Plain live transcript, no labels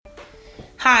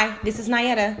Hi, this is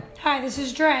Nayetta. Hi, this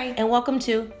is Dre. And welcome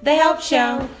to The Help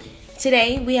Show.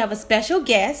 Today we have a special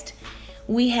guest.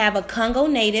 We have a Congo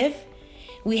native.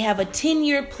 We have a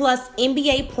 10-year plus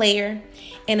NBA player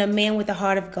and a man with a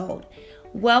heart of gold.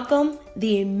 Welcome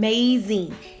the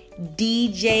amazing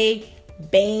DJ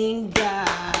Banga.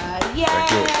 Yay!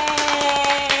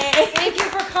 Thank you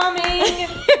for coming.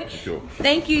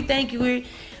 Thank you.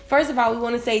 First of all, we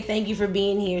want to say thank you for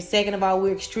being here. Second of all,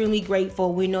 we're extremely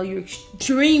grateful. We know you're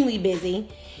extremely busy.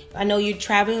 I know you're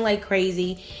traveling like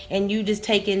crazy, and you just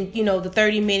taking, the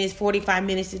 30 minutes, 45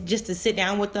 minutes just to sit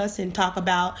down with us and talk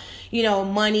about,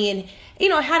 money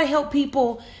and, how to help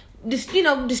people just,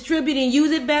 distribute and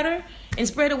use it better and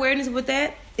spread awareness with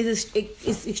that is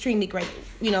extremely great,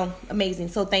 amazing.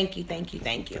 So thank you. Thank you.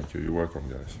 You're welcome,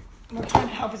 guys. We're trying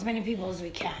to help as many people as we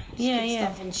can. Just get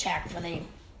stuff in check before they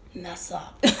mess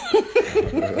up.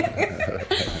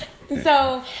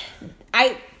 So,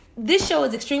 this show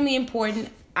is extremely important,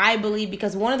 I believe,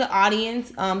 because one of the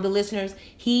audience, the listeners,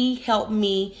 he helped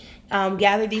me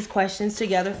gather these questions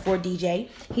together for DJ.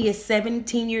 He is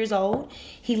 17 years old.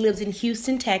 He lives in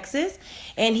Houston, Texas,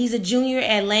 and he's a junior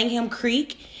at Langham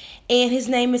Creek, and his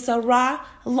name is Sarah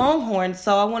Longhorn.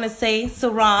 So I want to say,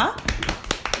 Sarah.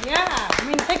 Yeah,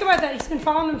 think about that. He's been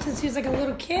following him since he was like a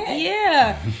little kid.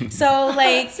 Yeah. So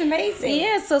it's amazing.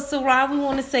 Yeah. So Sarah, we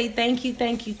want to say thank you,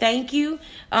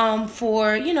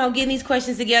 for getting these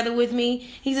questions together with me.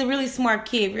 He's a really smart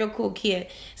kid, real cool kid.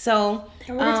 So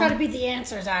and we're gonna try to beat the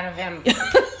answers out of him.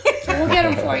 So we'll get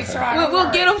them for you, Sarah.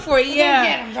 We'll get them for you. Yeah. We'll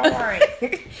get them. Don't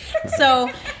worry. So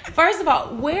first of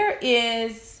all,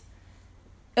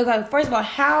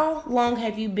 how long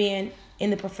have you been in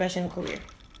the professional career?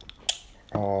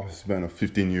 Oh, it's been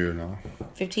 15 years now.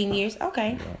 15 years?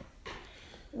 Okay. Yeah.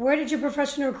 Where did your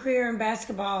professional career in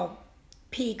basketball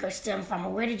peak or stem from? Or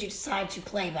where did you decide to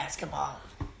play basketball?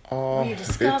 Were you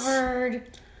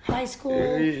discovered? High school?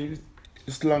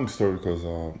 It's a long story because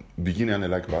beginning I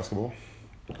like basketball.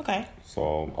 Okay.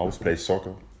 So I was play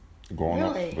soccer growing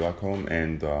up back home.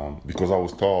 And because I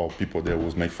was tall, people there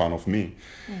was make fun of me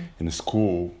in the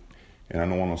school. And I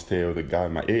don't want to stay with a guy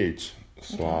my age.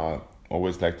 So I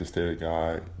always like to stay with a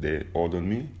guy they older than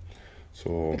me.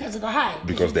 So because of the height.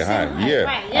 Because the height. Yeah.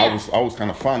 Right, yeah. I was kind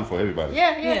of fun for everybody.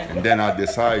 Yeah. And then I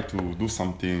decided to do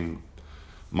something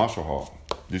martial art,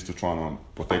 just to try to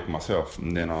protect myself.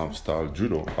 And then I started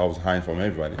judo. I was hiding from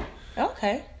everybody.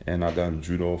 Okay. And I done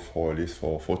judo for at least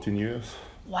 14 years.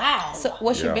 Wow. So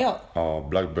what's your belt?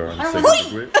 Black belt, I second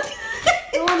degree.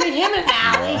 You want to meet him in the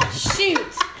alley?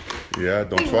 Shoot. Yeah,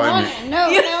 don't try me. No.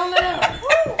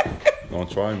 Don't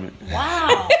try me.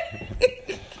 Wow.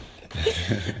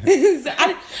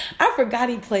 I forgot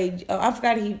he played. I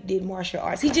forgot he did martial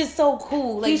arts. He's just so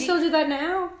cool. Do you still do that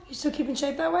now? You still keep in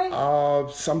shape that way?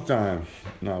 Sometimes,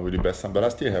 not really best time, but I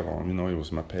still have it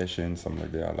was my passion, something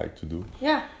like that I like to do.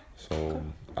 Yeah. So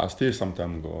I still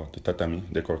sometimes go to tatami.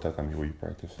 They call tatami where you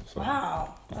practice. So,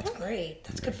 wow, that's great.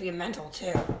 That's good for your mental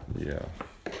too. Yeah.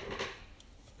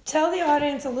 Tell the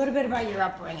audience a little bit about your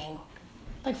upbringing.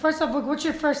 Like, first off, what's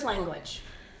your first language?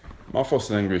 My first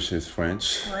language is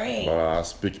French. Great. But I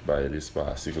speak by at least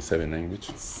 6 or 7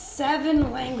 languages.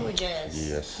 7 languages?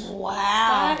 Yes.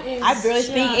 Wow. That is I barely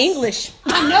speak English.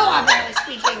 I know I barely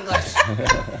speak English.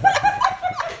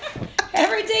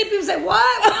 Every day people say,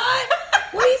 what?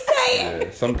 What are you saying?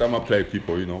 Yeah, sometimes I play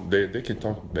people, they can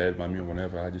talk bad about me or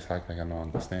whatever. I just act like I don't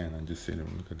understand. I just sit and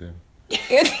look at them.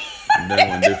 And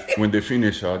then when they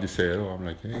finish, I'll just say, I'm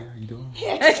like, hey, how you doing?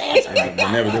 Yeah, just answer like that.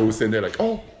 Whenever they will say, they're like,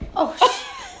 oh.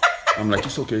 I'm like,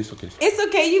 it's okay. It's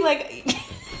okay. You like.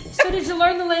 So did you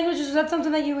learn the languages? Was that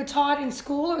something that you were taught in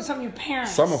school or something your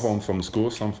parents? Some of them from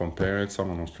school, some from parents, some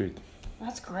on the street.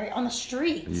 That's great. On the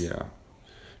streets? Yeah.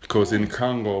 Because in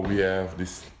Congo, we have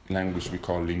this language we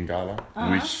call Lingala,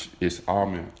 which is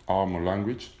army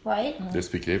language. Right. They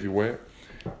speak everywhere.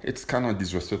 It's kind of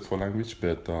disrespectful language,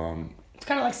 but it's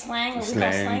kind of like slang. What we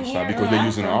call slang here. Because they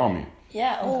use an army.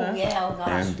 Yeah. Oh, okay. Yeah. Oh,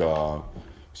 gosh. And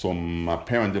so my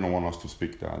parents didn't want us to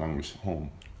speak that language at home.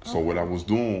 So what I was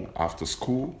doing after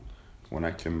school, when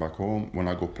I came back home, when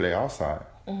I go play outside,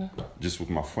 just with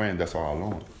my friend, that's how I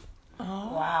learned.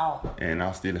 Oh. Wow. And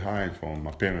I still hide from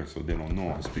my parents, so they don't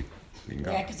know I speak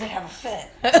Lingala. Yeah, because they have a fit.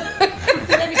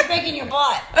 They be spanking your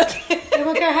butt. They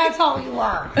don't care how tall you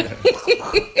are.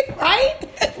 Right.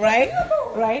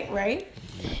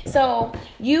 So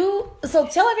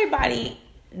tell everybody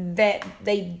that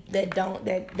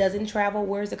doesn't travel.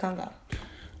 Where's the Congo?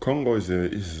 Congo is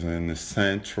in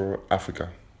Central Africa.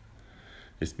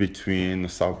 It's between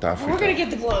South Africa. We're gonna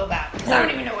get the globe out because I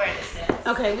don't even know where this is.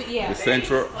 Okay, The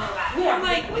Central. I'm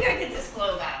like, we gotta get this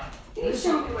globe out. Can you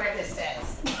show me where this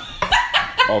is?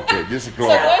 Okay, this is So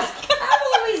global. I have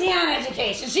a Louisiana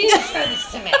education. She didn't show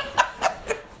this to me.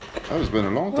 It's been a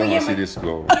long Well, time yeah, I see my- this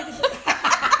global.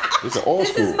 It's an old This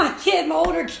is school. my kid, my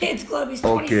older kid's globe. He's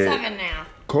 27 now.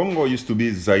 Congo used to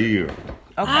be Zaire. Okay.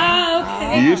 Oh, It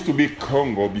okay. used to be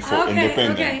Congo before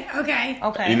independence.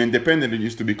 Okay. In independence, it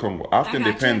used to be Congo. After I gotcha.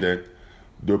 independence,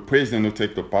 the president who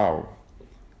take the power,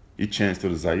 he changed to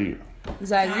the Zaire.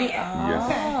 Zaire.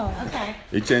 Yes. Okay.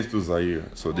 He changed to Zaire.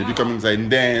 So they becoming Zaire.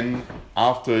 And then,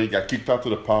 after he got kicked out of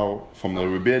the power from the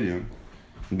rebellion,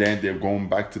 then they're going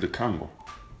back to the Congo.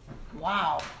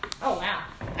 Wow. Oh wow,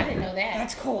 I didn't know that.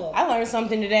 That's cool. I learned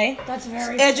something today. That's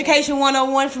very Education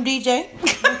 101 from DJ.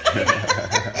 Cool.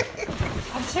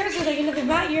 I'm seriously thinking,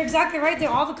 Matt, you're exactly right. That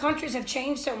all the countries have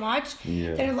changed so much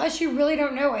Yeah. that unless you really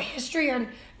don't know a history or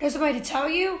know somebody to tell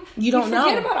you, You don't know.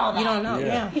 forget about all that. You don't know. Yeah.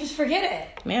 Yeah. You just forget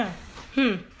it. Yeah.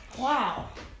 Wow.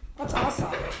 That's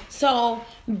awesome. So,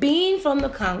 being from the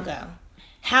Congo,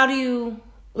 how do you,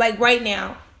 like right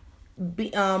now,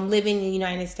 living in the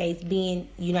United States, being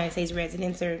United States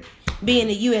residents or being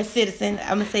a U.S. citizen,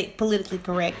 I'm going to say politically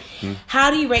correct, how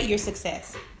do you rate your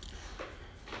success?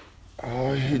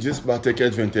 He just about take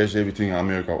advantage of everything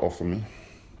America offer me.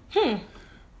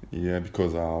 Yeah,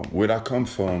 because where I come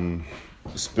from,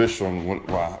 especially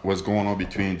what's going on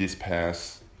between this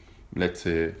past, let's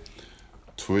say,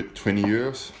 20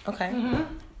 years, Okay.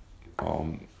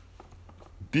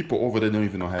 people over there don't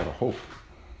even know how to hope.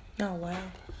 Oh, wow.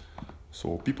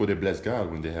 So people, they bless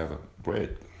God when they have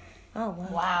bread. Oh, wow.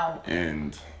 Wow.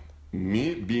 And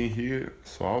me being here,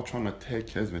 so I'm trying to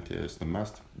take advantage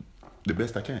the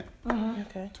best I can.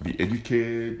 Okay. To be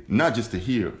educated, not just to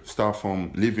here, start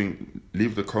from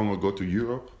leave the Congo, go to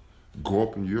Europe, grow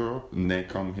up in Europe, and then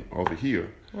come over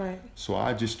here. Right. So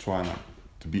I just trying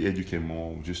to be educated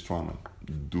more, just trying to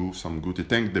do some good. To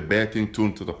think the bad thing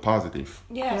turn to the positive.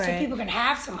 Yeah, so Right. people can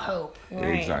have some hope.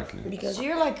 Right. Exactly. Because So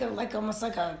you're like almost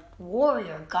like a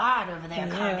warrior god over there,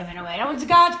 kind of in a way.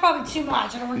 God's probably too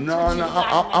much. I don't want No, to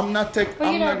I'm not But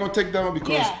you not know- gonna take that one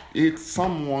because Yeah. it's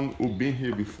someone who been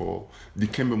here before,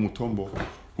 Dikembe Mutombo,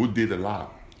 who did a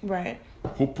lot, right.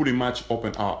 who pretty much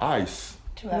opened our eyes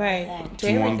to Right. everything. to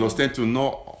everything. understand, to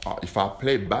know if I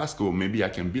play basketball, maybe I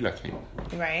can be like him.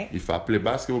 Right. If I play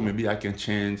basketball, maybe I can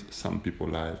change some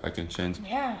people's life. I can change.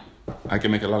 Yeah. I can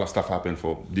make a lot of stuff happen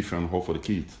for different hope for the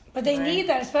kids. But they need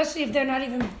that, especially if they're not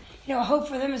even, hope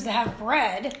for them is to have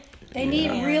bread. They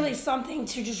need really something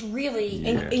to just really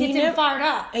And get you them never- fired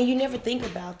up. And you never think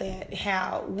about that,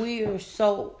 how we're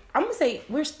so, I'm going to say,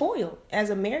 we're spoiled as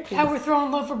Americans. How we're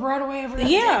throwing loaf of bread away every day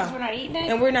Yeah. because we're not eating it.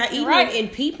 And we're not You're eating right. it.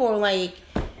 And people are like,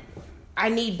 I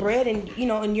need bread. And,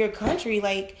 in your country,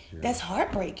 like, that's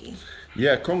heartbreaking.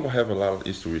 Yeah, Congo have a lot of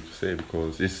history to say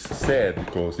because it's sad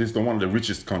because it's the one of the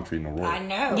richest country in the world. I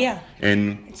know. Yeah.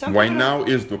 And Some right people now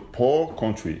is the poor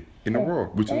country in the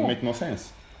world, which don't make no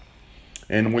sense.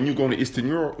 And when you go to Eastern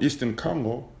Europe, Eastern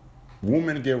Congo,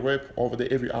 women get raped over there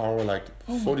every hour, like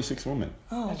 46 women.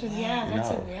 That's what,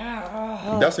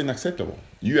 yeah. That's unacceptable.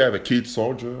 You have a kid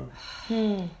soldier,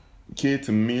 kids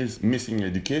missing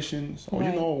education. So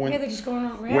Right. when They're just going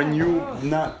on. when you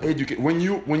not educate, when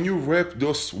you rape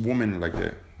those women like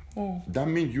that, that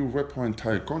means you rape her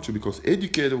entire country because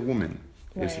educated woman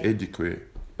is Right.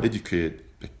 educate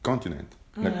the continent.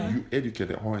 Like you educate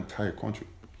the whole entire country.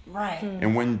 Right.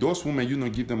 And when those women, you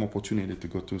don't give them opportunity to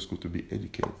go to school to be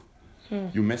educated,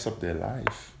 you mess up their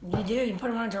life. You do. You put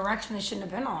them on a direction they shouldn't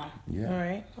have been on. Yeah. All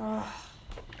right.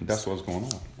 And that's what's going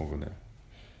on over there.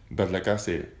 But like I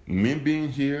said, me being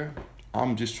here,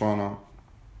 I'm just trying to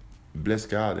bless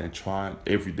God and trying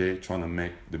every day, trying to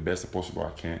make the best possible I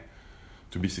can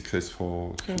to be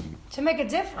successful, To make a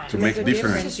difference. to make a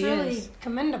difference. It's really Yes.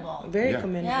 commendable. Very Yeah.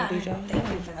 commendable, Yeah. DJ. Thank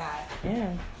you for that.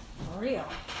 Yeah. For real.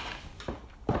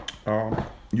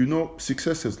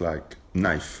 Success is like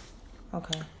knife.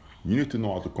 Okay. You need to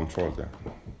know how to control that.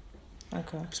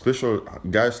 Okay. Especially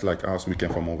guys like us, we came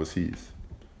from overseas.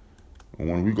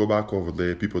 When we go back over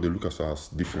there, people, they look at us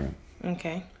different.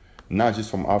 Okay. Not just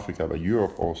from Africa, but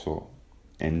Europe also.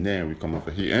 And then we come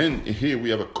over here. And here we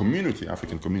have a community,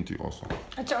 African community also.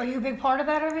 Are you a big part of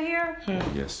that over here?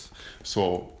 Yes.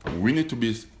 So we need to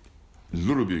be a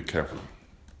little bit careful.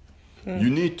 You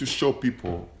need to show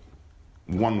people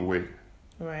one way,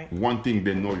 Right. one thing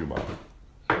they know you about.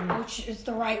 Which is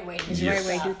the right way to do It's the right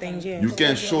way to do stuff. things, yeah. You To can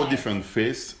live your show life. different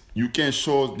face. You can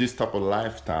show this type of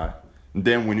lifestyle.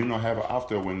 Then when you don't have it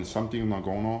after, when something not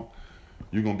going on,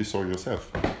 you're going to be sorry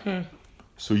yourself.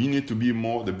 So you need to be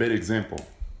more the better example.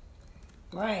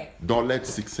 Right. Don't let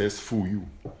success fool you.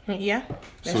 Yeah.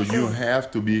 That's So true. you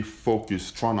have to be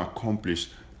focused, trying to accomplish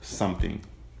something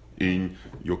in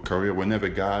your career. Whenever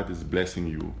God is blessing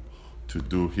you to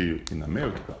do here in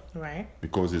America. Right.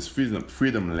 Because it's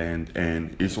freedom land,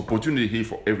 and it's opportunity here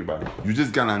for everybody. You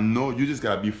just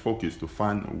gotta be focused to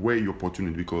find where your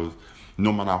opportunity, because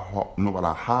no matter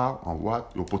how or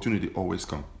what, the opportunity always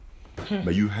come.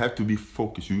 But you have to be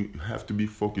focused. You have to be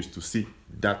focused to see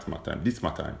that's my time. This is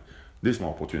my time. This is my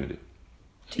opportunity.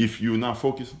 If you're not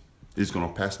focused, it's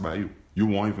gonna pass by you. You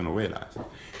won't even realize.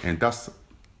 And that's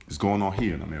going on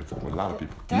here in America with a lot of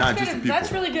people.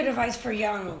 That's really good advice for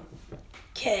young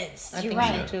kids. You're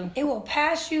right. So too. It will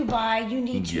pass you by. You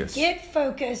need to get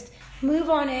focused, move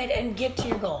on it, and get to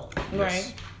your goal.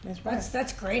 Right. That's right.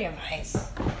 That's great advice.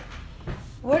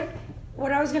 What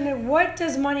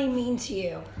does money mean to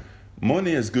you?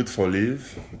 Money is good for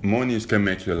live. Money can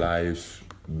make your life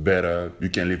better. You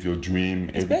can live your dream,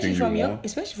 everything you want.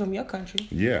 Especially from your country.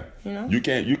 Yeah. You know? You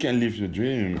can live your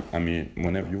dream,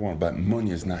 whenever you want, but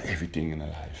money is not everything in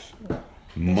life.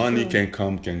 Money can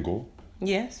come, can go.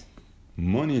 Yes.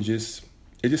 Money it's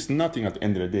just nothing at the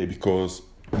end of the day, because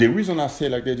the reason I say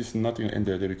like that is nothing at the end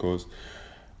of the day, because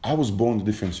I was born in a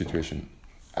different situation.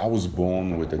 I was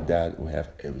born with a dad who have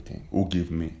everything, who give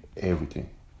me everything.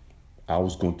 I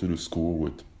was going to the school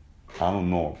with, I don't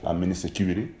know, how many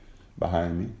security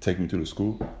behind me, take me to the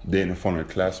school. They in the front of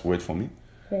the class wait for me.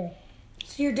 So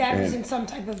your dad was in some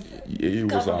type of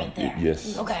government there?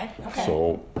 Yes. Okay.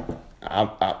 So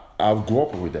I grew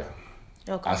up with that.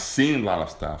 Okay. I seen a lot of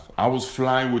stuff. I was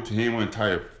flying with him on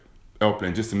entire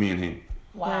airplane, just me and him.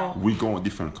 Wow. We go in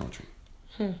different country.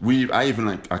 I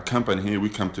even accompany him. We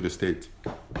come to the States,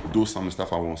 do some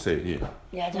stuff I won't say here.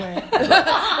 Yeah. Don't say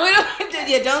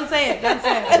it. Don't say it.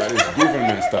 That is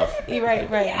government stuff. You're right.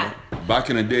 Yeah. Back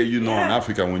in the day, in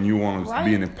Africa, when you want to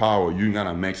be in power, you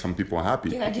gotta make some people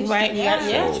happy. Right. Yeah,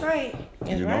 Yeah. that's right.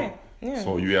 That's right. Yeah.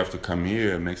 So you have to come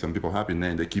here and make some people happy, and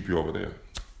then they keep you over there.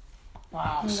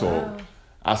 Wow. So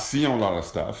I see a lot of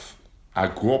stuff. I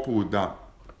grew up with that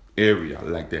area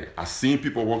like that. I seen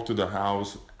people walk to the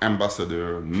house,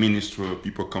 ambassador, minister,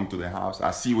 people come to the house.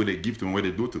 I see what they give to them, what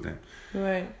they do to them.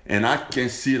 Right. And I can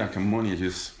see like money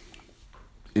is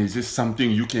just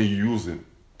something you can use it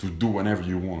to do whatever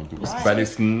you want to do. Right. But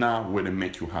it's not what it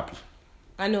make you happy.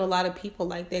 I know a lot of people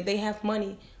like that. They have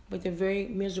money, but they're very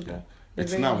miserable. Yeah.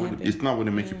 It's not what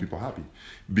it makes you people happy.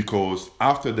 Because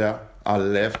after that, I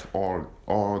left all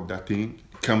that thing,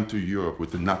 come to Europe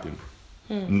with nothing.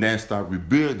 And then start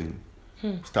rebuilding.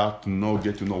 Start to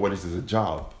get to know what is a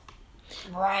job.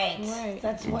 Right.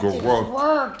 That's what go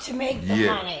work to make the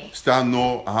money. Start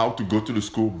know how to go to the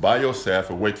school by yourself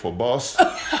and wait for bus.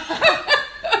 Didn't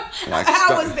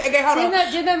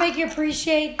that make you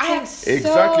appreciate things?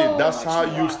 Exactly. So That's how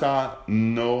much you more? start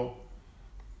know.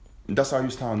 That's how you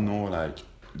start know like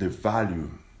the value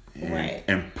and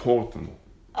important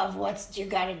of what you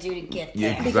got to do to get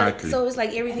there. Yeah, exactly. So it's like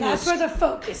everything. And that's where the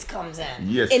focus comes in.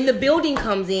 Yes. And the building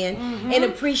comes in, and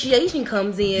appreciation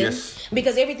comes in. Yes.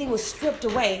 Because everything was stripped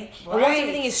away. Right. And once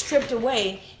everything is stripped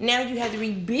away, now you have to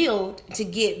rebuild to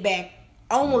get back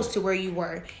almost to where you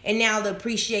were. And now the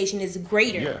appreciation is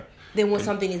greater than when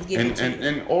something is given to you.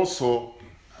 And also,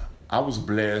 I was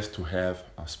blessed to have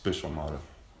a special mother.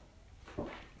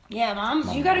 Yeah, Mom,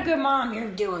 you got a good mom. You're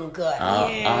doing good.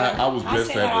 I was blessed.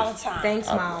 I say that all the time. Thanks,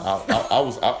 Mom.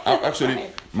 I actually,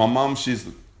 my mom, she's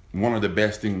one of the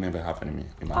best things never happened to me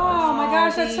in my life. Oh my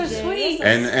gosh, that's so sweet.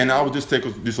 And I would just take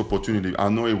this opportunity. I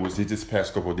know it just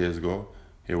passed a couple of days ago.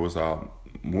 It was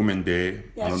Women's Day.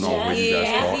 I don't know when you guys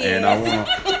saw. And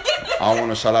I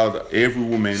wanna shout out every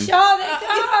woman.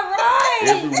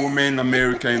 Every woman in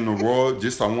America in the world.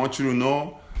 Just I want you to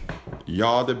know,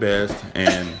 y'all the best,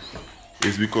 and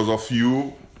it's because of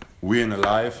you we're in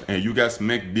life, and you guys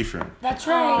make different. That's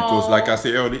right. Because like I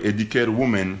said earlier, educated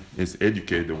woman is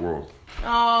educate the world.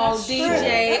 Oh, that's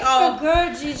DJ. That's so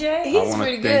good, GJ. He's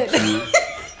pretty good.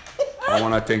 I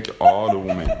want to thank all the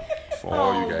women for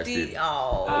all you guys did.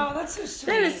 Oh, that's so sweet.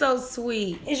 That is so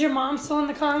sweet. Is your mom still in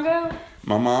the Congo?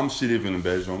 My mom, she lives in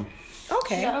Belgium.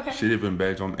 Okay. She lives in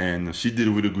Belgium, and she did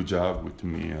a really good job with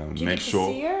me. Make sure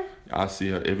see her? I see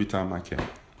her every time I can.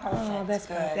 Oh, that's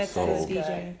good. That's good,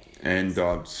 DJ.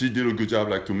 And she did a good job,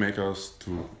 like to make us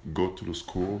to go to the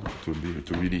school, to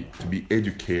be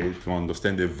educated, to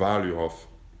understand the value of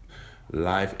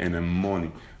life and the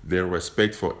money, the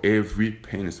respect for every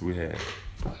penny we had.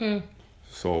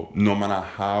 So no matter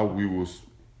how we was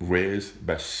raised,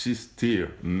 but she still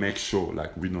make sure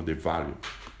like we know the value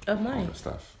of money, all the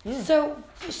stuff. Yeah.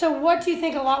 So what do you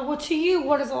think a lot? Well, to you,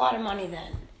 what is a lot of money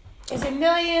then? Is it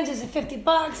millions? Is it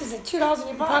 $50? Is it $2 in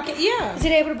your pocket? Yeah. Is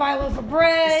it able to buy a loaf of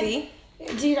bread? See?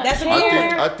 Do you not That's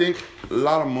care? I think a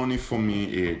lot of money for me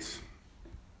is,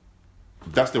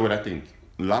 that's the way I think.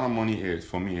 a lot of money is,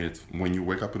 for me, it's when you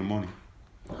wake up in the morning.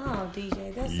 Oh,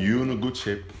 DJ, that's You in a good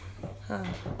shape.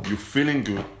 You feeling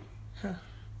good.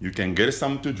 You can get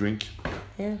something to drink.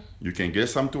 Yeah. You can get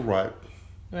something to write.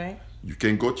 Right. You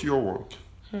can go to your work.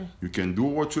 You can do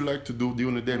what you like to do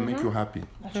during the day and make you happy.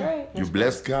 That's right. You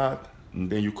bless God, and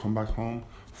then you come back home.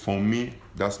 For me,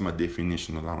 that's my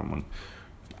definition of a lot of money.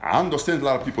 I understand a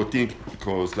lot of people think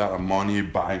because a lot of money,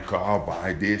 buy a car,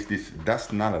 buy this.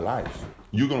 That's not a life.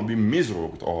 You're going to be miserable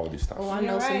with all this stuff. Oh, I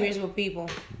know some miserable people.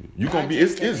 You're going to be,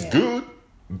 it's good,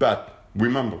 but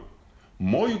remember,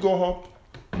 more you go up,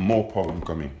 more problem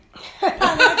come in. That's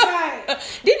right.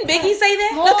 Didn't Biggie say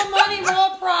that? More money,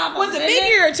 more problems. Was it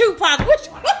Biggie or Tupac? Which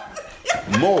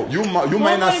one? More. You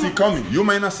might not see coming. You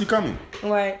might not see coming.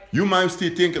 Right. You might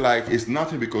still think like it's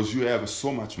nothing because you have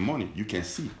so much money. You can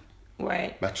see.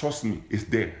 Right. But trust me, it's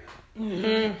there.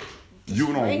 You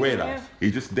don't wear that.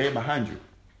 It's just there behind you.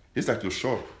 It's like the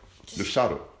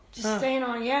shadow. Just staying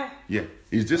on, yeah. Yeah,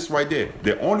 it's just right there.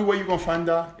 The only way you're going to find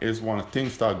that is when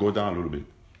things start go down a little bit.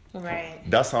 Right.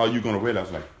 That's how you're going to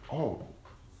realize like, oh,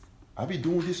 I be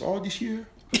doing this all this year?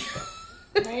 I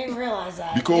didn't realize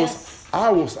that. Because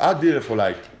I did it for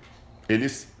like at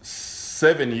least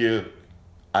 7 years.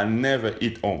 I never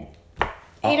eat home.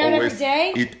 Eat out every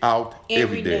day? Eat out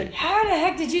every day. How the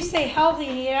heck did you stay healthy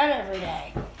and eat out every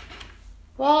day?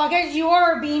 Well, I guess you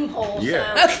are a beanpole.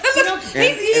 Yeah. So you don't,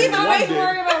 He's always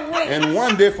worried about weight. And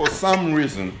one day, for some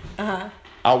reason,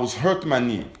 I was hurt my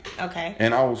knee. Okay.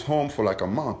 And I was home for like a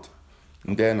month.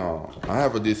 And then I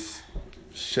have this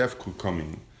chef cook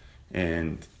coming.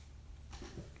 And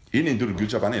he didn't do a good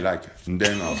job. I didn't like it. And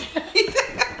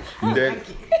then,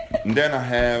 and then I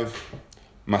have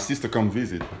my sister come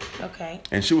visit. Okay.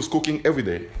 And she was cooking every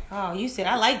day. Oh, you said,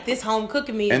 I like this home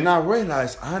cooking meal. And I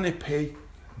realized I didn't pay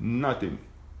nothing.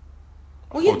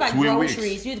 Well, you had to for buy 3 groceries.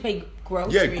 weeks. You had to pay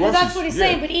groceries. Yeah, groceries. Well, that's what he's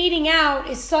saying. Yeah. But eating out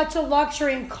is such a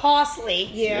luxury and costly.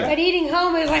 Yeah. That eating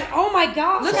home is like, oh my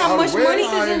God. Look how much money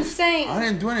this is insane. I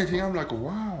didn't do anything. I'm like,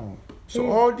 wow. So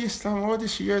all this time, all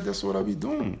this year, that's what I be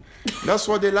doing. That's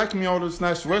why they like me all those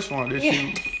nice restaurants. They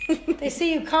see, They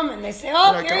see you coming. They say,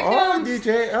 oh, like, here he oh, comes.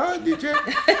 DJ.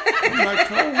 I'm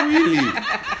like, oh, really?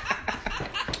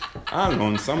 I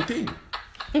learned something.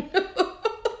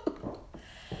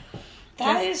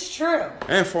 That is true.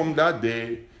 And from that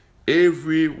day,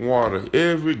 every water,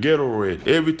 every Gatorade,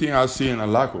 everything I see in a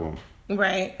locker room,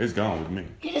 Right. it's gone with me.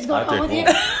 It is going I on with take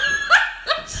you.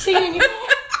 home. Seeing you.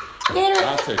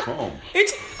 I take home.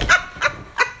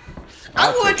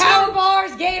 I would Power too.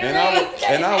 bars, Gatorade.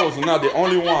 And I was not the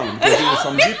only one because there was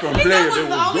some different I players was that the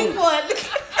was only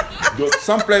doing. one.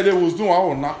 Some player they was doing,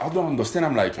 I don't understand.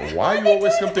 I'm like, why you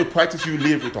always come to practice? You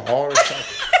live with the hard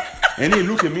stuff. And they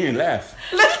look at me and laugh.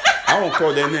 I won't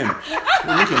call their name.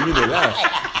 They look at me, they laugh.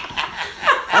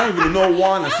 I don't even know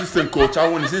one assistant coach. I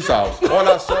went to his house. All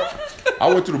I saw, I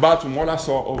went to the bathroom. All I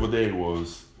saw over there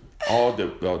was all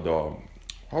the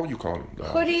how would you call it?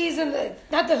 Hoodies and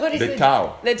not the hoodies. The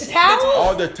towel. The towels?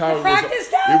 All the towels. The practice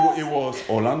towels? It was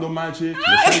Orlando Magic,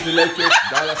 Los Angeles Lakers,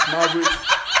 Dallas Mavericks.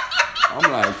 I'm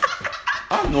like,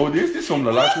 I know this. This from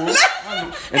the locker room.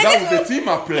 And that was the team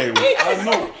I played with. I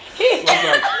know. So I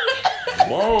was like,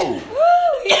 whoa.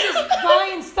 He's just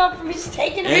buying stuff from me, just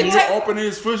taking And it. you open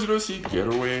his refrigerator, see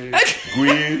Getaway,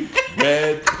 green,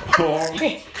 red, orange.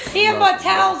 He had bought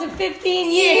towels in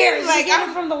 15 years. Like, Like, got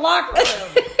them from the locker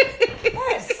room.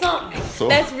 That is something. So,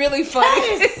 That's really funny.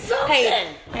 That is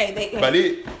something.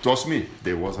 Hey, but trust me,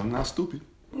 they wasn't not stupid.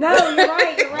 No, you're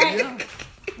right. You're right. Yeah.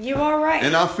 You are right.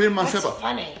 And I feel That's myself.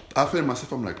 funny. I feel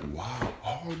myself. I'm like, wow,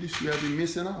 all this year I've been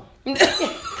missing out.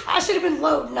 I should have been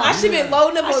loading up. I should have been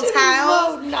loading up I on should have been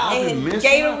towels loading up. and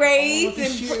missing out Gatorades all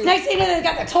this and Next thing you know, they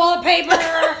got the toilet paper.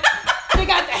 They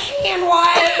got the hand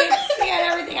wipes. They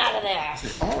got everything out of there.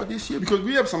 All this year because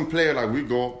we have some player like we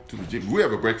go to the gym. We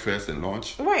have a breakfast and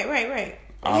lunch. right.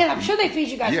 Yeah, I'm sure they feed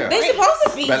you guys. Yeah. for They free. supposed to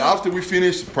feed But you. after we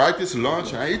finish practice,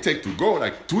 lunch, I take to go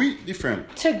like 3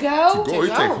 different To go? to go. You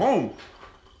go. take home.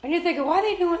 And you're thinking, why are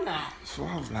they doing that? So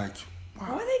I was like, Why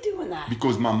are they doing that?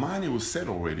 because my mind it was set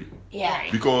already. Yeah.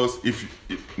 Because if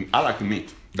I like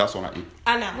meat, that's what I eat.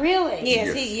 I know. Really?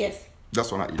 Yes, Yes. yes.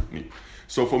 That's what I eat meat.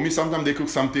 So for me, sometimes they cook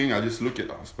something, I just look at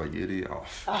spaghetti. Oh,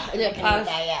 look at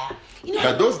that, yeah.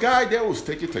 But those guys, they always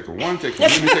take one, take one.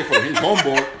 Let me take from his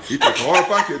homeboy. He take a whole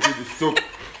packet, he just took.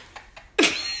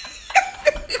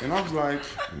 And I was like,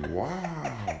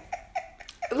 wow.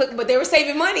 Look, but they were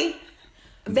saving money.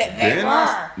 That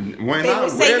Then when They I were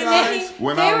saving realized,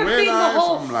 money. They were feeding the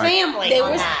whole I'm like, family they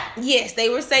on were that. yes, they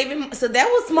were saving. So that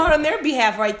was smart on their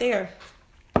behalf, right there.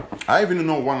 I even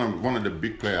know one of the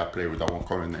big players I play with. I won't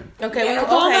call her name. Okay, Yeah, don't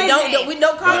call my name.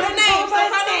 don't call no names. Don't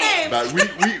call no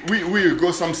names. But we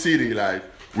go some city, like,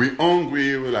 we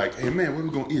hungry, we're like, hey man, what we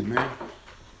gonna eat, man?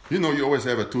 You know, you always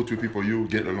have a 2-3 people you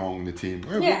get along in the team.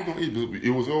 Hey, Yeah. what we gonna eat? It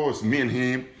was always me and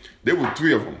him. There were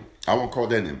 3 of them. I won't call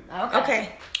their name.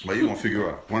 Okay. But you're gonna figure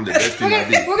out one of the best things I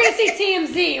did. We're gonna see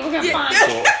TMZ. We're gonna find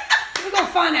out. We're gonna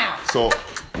find out. So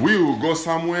we will go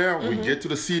somewhere, we get to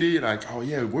the city, like, oh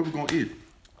yeah, where we gonna eat?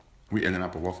 We ended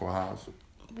up at Waffle House.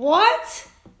 What?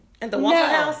 At the Waffle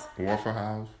House? Waffle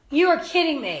House. You are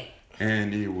kidding me.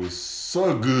 And it was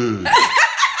so good.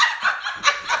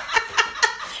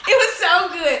 It was so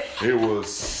good. It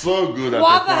was so good at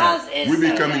Waffle the point. House is We're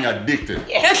so becoming good. addicted.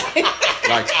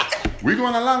 Like, we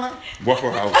going to Atlanta?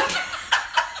 Waffle House.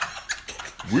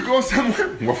 We go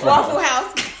somewhere? Waffle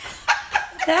House.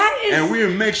 That is. And we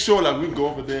make sure like we go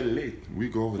over there late. We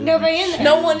go over there. Nobody we in there. chill,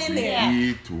 No one in there.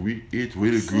 Yeah. We eat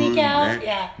really Sneak good. out, Man.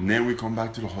 yeah. And then we come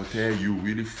back to the hotel. You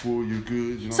really full. You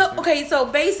good. You know. So what I'm saying? okay, so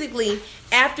basically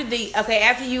after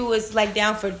you was like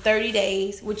down for 30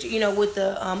 days, which you know with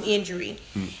the injury,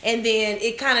 and then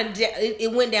it kind of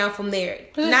it went down from there.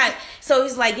 Not so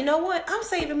he's like, you know what? I'm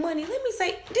saving money.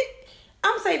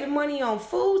 I'm saving money on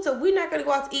food, so we're not gonna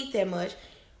go out to eat that much.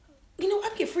 You know, I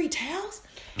can get free towels.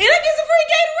 And I get some free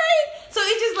Gatorade. So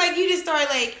it's just like you just start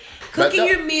like cooking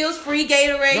your meals, free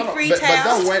Gatorade, free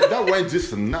towels. But that went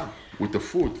just enough with the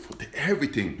food,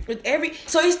 everything.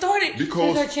 So he started. Things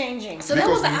Because are changing. So that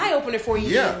was an eye opener for you.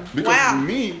 yeah, then. because wow.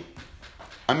 me,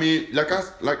 I mean, like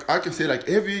I can say, like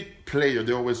every player,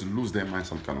 they always lose their mind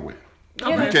some kind of way.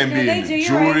 Yeah, You can be they in do, you're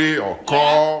jewelry right. or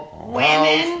car or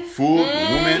Women. house, food,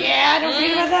 women. Yeah, I don't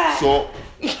forget about that. So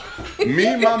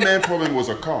my main problem was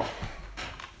a car.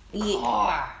 Yeah.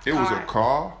 Car. It was a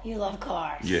car. You love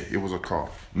cars. Yeah, it was a car.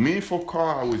 Me for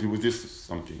car, it was just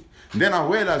something. Then I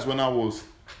realized when I was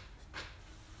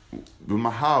with my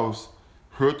house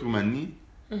hurt with my knee,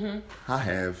 I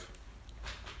have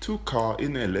 2 cars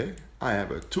in LA. I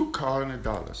have 2 cars in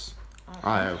Dallas.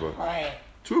 I have Right.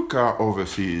 2 cars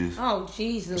overseas. Oh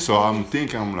Jesus. So I'm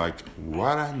thinking, I'm like,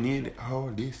 what I need all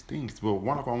these things? But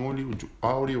one of them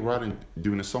already riding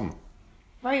during the summer.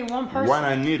 Right, one person. What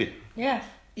I need it? Yeah.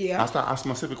 Yeah. I start asking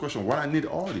myself a question: why I need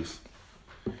all this?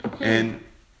 And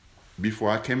before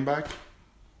I came back,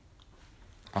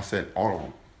 I said all of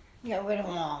them. You got rid of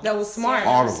them all. That was smart.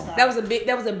 All of them. That was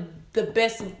the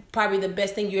best, probably the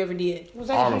best thing you ever did. It was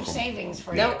like all a of huge them. savings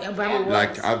for you. That probably was.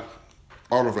 Like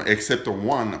all of them except the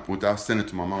one. Without sending it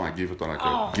to my mom, I gave it to like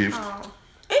a gift.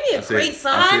 Ain't he a said- great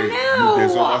son? I said, know. you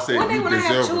deserve- I said, One day you when I have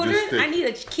deserve children, this thing. I need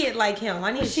a kid like him.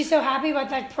 I need. Was she so happy about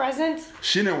that present?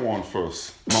 She didn't want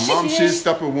first. My She mom, did? she's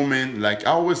the type of woman. Like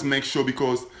I always make sure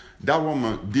because that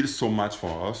woman did so much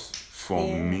for us, for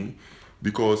me.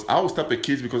 Because I was type of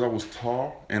kids because I was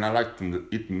tall and I liked to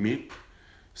eat meat.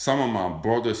 Some of my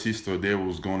brother, sister, they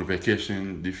was going on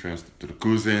vacation, different to the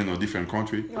cousin or different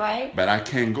country. Right. But I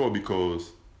can't go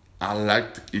because I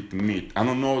like to eat meat. I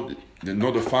don't know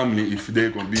the family if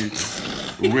they're gonna be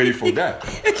ready for that.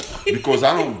 Because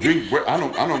I don't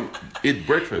I don't eat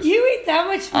breakfast. You eat that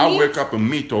much meat? I wake up a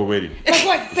meat already. Like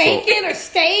what, bacon or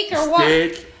steak or what?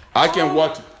 Steak. I can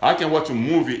watch a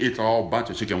movie, eat a whole bunch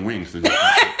of chicken wings.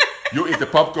 You eat the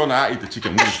popcorn, I eat the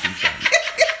chicken wings.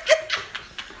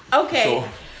 Okay.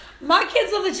 So, My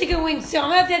kids love the chicken wings too. I'm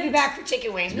gonna have to have you back for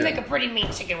chicken wings. We make a pretty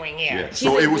mean chicken wing here. yeah.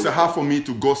 So it was hard for me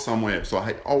to go somewhere. So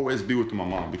I always be with my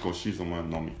mom because she's the one who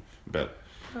know me better.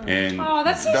 And Oh,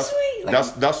 that's so sweet.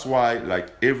 Like- that's why like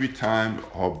every time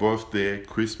her birthday,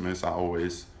 Christmas, I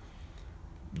always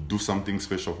do something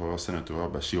special for her, send it to her.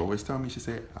 But she always tell me, she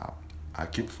said, I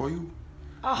keep for you.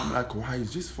 I'm like, why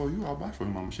is this for you? I'll buy for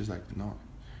you, mom. She's like, no,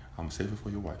 I'm saving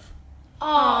for your wife.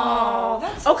 Oh,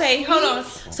 that's so Okay, sweet. hold on.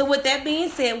 So with that being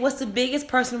said, what's the biggest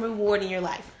personal reward in your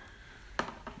life?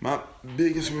 My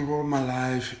biggest reward in my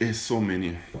life is so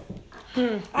many.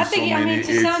 I think, I mean, it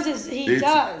just sounds as he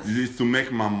does. It's to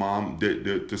make my mom,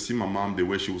 to see my mom the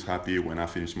way she was happy when I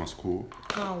finished my school.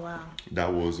 Oh wow.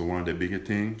 That was one of the biggest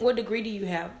things. What degree do you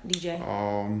have, DJ?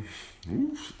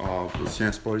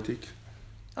 Science politics.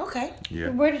 Okay. Yeah,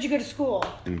 Where did you go to school?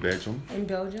 in Belgium. In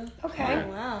Belgium. Okay. Oh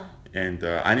wow. And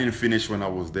I didn't finish when I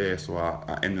was there, so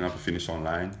I ended up finish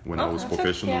online when I was Okay.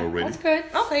 professional Yeah, already. that's good.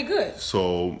 Okay, good.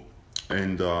 So,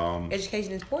 and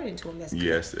Education is important to him. That's good.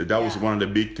 yes, that was one of the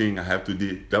big things I have to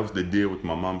do. That was the deal with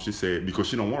my mom. She said, because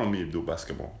she don't want me to do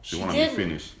basketball. She wanted me to didn't?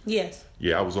 finish. Yes.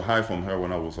 Yeah, I was a high from her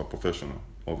when I was a professional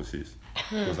overseas.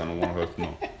 Because I don't want her to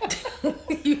know.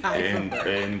 You hide from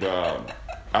And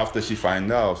after she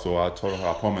find out, so I told her,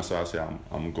 I promised her, I said, I'm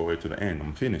going to go right to the end.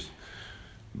 I'm finished.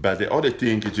 But the other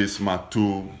thing is just my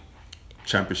 2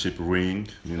 championship ring.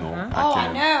 You know.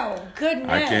 I know. Goodness.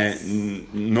 I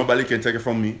can't. Nobody can take it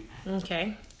from me.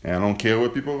 Okay. And I don't care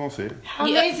what people are gonna say. How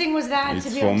amazing was that It's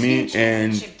to be for on me team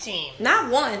championship team?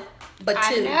 Not one, but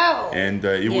two. I know. And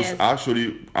it was Yes.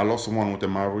 actually, I lost one with the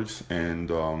Mavericks and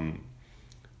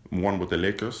one with the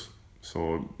Lakers.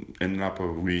 So ended up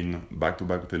a win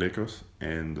back-to-back with the Lakers.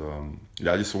 And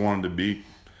I just wanted the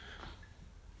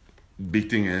big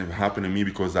thing that happened to me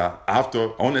because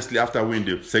after I win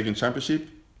the second championship,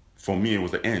 for me, it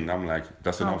was the end. I'm like,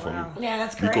 that's enough for me. Yeah,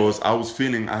 that's great. Because I was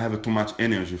feeling I have too much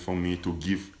energy for me to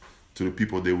give to the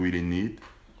people they really need.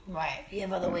 Right. You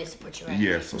have other ways to put your energy.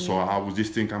 Yes. So I was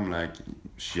just thinking, I'm like,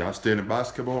 should I stay in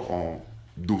basketball or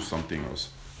do something else?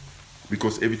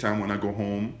 Because every time when I go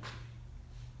home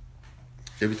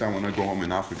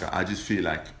in Africa, I just feel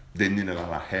like they need a lot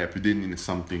of help. They need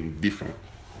something different.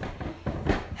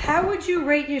 How would you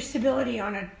rate your stability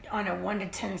on a 1 to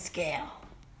 10 scale?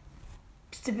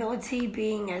 Stability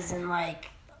being as in like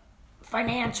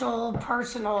financial,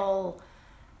 personal,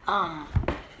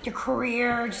 your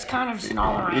career, just kind of just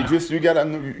all around. It just you gotta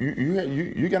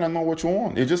know what you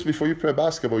want. It's just before you play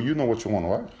basketball, you know what you want,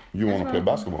 right? You want to play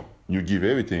basketball. You give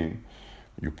everything.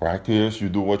 You practice. You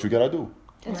do what you gotta do.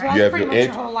 That's right. Pretty much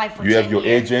your whole life. You have your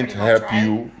agent help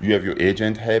you. You have your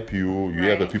agent help you. You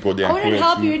have the people there. Oh, it didn't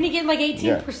help you. Didn't you get like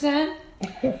 18%?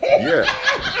 Yeah,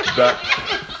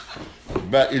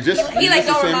 but it's just, He like,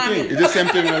 the don't same remind thing. me. It's the same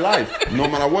thing in life. No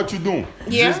matter what you do,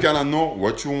 you just gotta know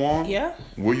what you want,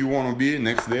 where you want to be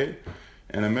next day,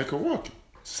 and then make it work.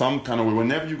 Some kind of way.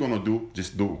 Whenever you're gonna do,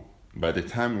 just do. By the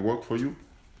time it work for you,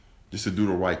 just to do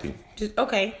the right thing.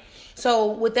 Okay.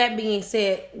 So with that being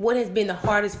said, what has been the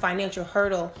hardest financial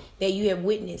hurdle that you have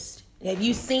witnessed? Have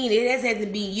you seen it? It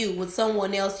hasn't been you, with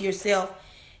someone else, yourself,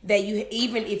 that you,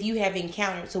 even if you have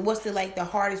encountered. So what's the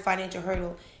hardest financial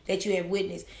hurdle that you have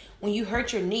witnessed? When you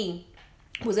hurt your knee,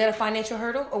 was that a financial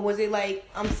hurdle, or was it like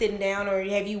I'm sitting down, or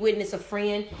have you witnessed a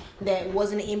friend that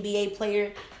wasn't an NBA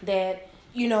player that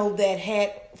that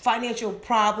had financial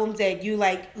problems that you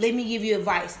like, let me give you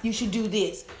advice, you should do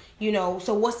this,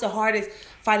 So what's the hardest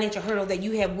financial hurdle that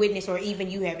you have witnessed or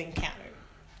even you have encountered?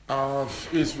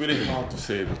 It's really hard to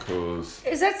say because...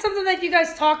 Is that something that you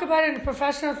guys talk about in a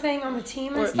professional thing on the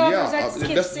team and stuff? Yeah, or is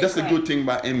that's a good thing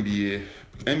about NBA.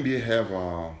 NBA have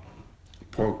a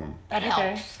program. That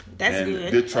helps. That's and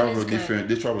good. They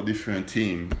travel different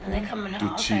team and they come in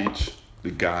to teach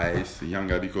the guys, the young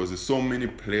guys, because there's so many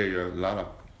players, a lot of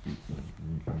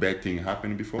bad things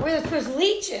happening before. We're supposed to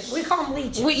leeches. We call them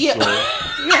leeches. I mean,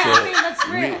 that's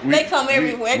real. They come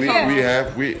everywhere. We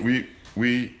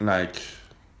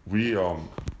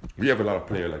have a lot of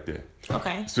players like that.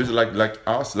 Okay. Especially like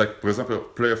us, like for example, a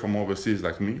player from overseas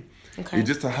like me. Okay. It's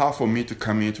just hard for me to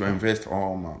come in to invest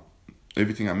all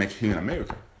everything I make here in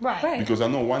America. Right. Because I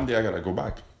know one day I gotta go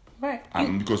back. Right.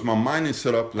 Because my mind is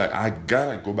set up like I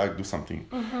gotta go back do something.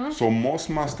 Mm-hmm. So most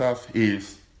of my stuff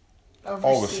is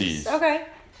overseas. Okay.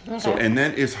 So and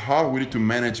then it's hard really to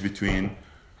manage between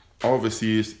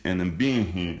overseas and then being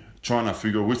here, trying to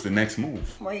figure what's the next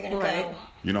move. Where you gonna go?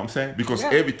 You know what I'm saying? Because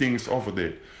everything is over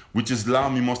there, which is allow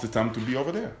me most of the time to be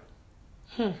over there.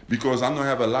 Because I don't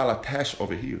have a lot of cash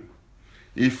over here.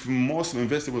 If most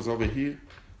investors was over here,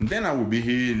 then I would be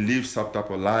here, live some type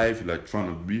of life, like trying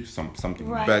to be something.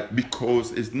 Right. But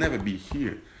because it's never be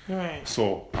here. Right.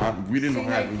 So I really don't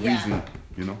have a reason,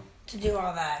 to do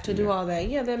all that. Do all that.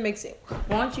 Yeah, that makes it.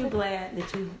 Aren't you glad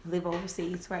that you live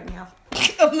overseas right now?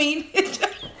 I mean,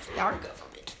 our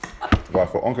government. Why,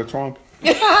 for Uncle Trump?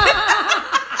 That's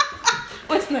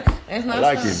not I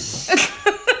like him.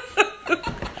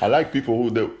 I like people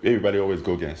everybody always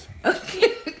go against.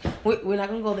 We're not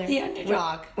gonna go there. The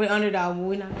underdog. We're underdog, but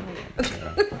we're not gonna go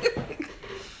there.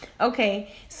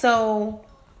 Okay, so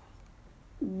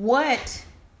what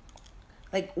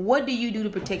do you do to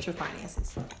protect your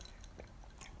finances?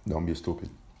 Don't be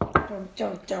stupid.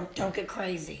 Don't get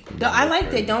crazy. I like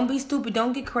that. Don't be stupid.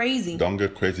 Don't get crazy. Don't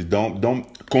get crazy. Don't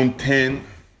contend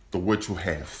to what you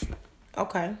have.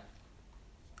 Okay.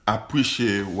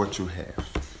 Appreciate what you have.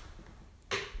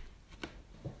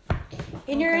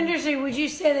 In your industry, would you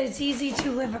say that it's easy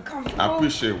to live a comfortable?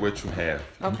 Appreciate what you have.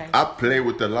 Okay. I play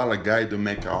with a lot of guys that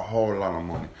make a whole lot of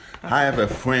money. Okay. I have a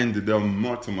friend that they're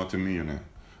multi-millionaire.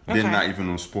 They're not even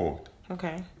on sport.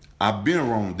 Okay. I've been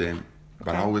around them,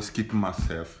 but I always keep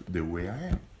myself the way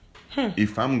I am.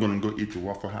 If I'm going to go eat at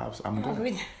Waffle House, I'm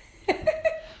going.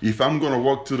 If I'm going to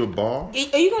walk to the bar. Are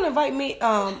you going to invite me?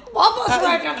 Waffle House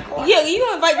right around the corner. Yeah, you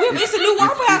going to invite me? It's a new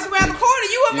Waffle House around the corner.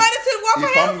 You invited to the Waffle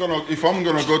House? If I'm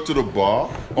going to go to the bar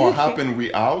or happen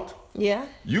we out. Yeah.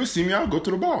 You see me, I'll go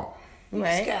to the bar. Right.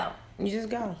 Let's go. You just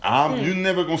go. You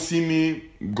never gonna see me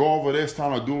go over there,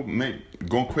 trying to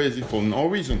going crazy for no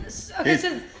reason.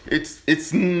 Okay,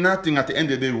 It's nothing at the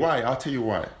end of the day. Why? I'll tell you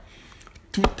why.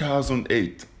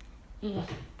 2008.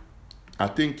 I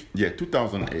think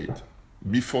 2008.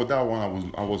 Before that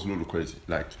one, I was a little crazy.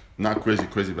 Like not crazy,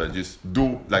 but just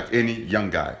do like any young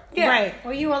guy. Yeah. Right.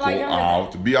 Well, you were a lot Go younger.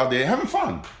 out, be out there having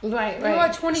fun. Right, You were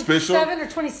right. 27 or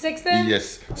 26 then?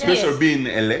 Yes, especially being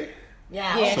in LA.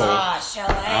 Yeah. Yes. Gosh,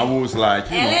 I was like,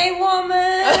 you know. LA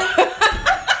woman.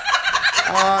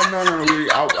 No. Really,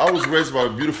 I was raised by a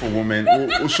beautiful woman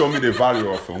who showed me the value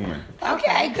of a woman.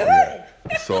 Okay, good.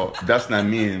 So that's not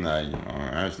mean like,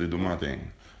 I actually do my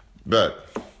thing. But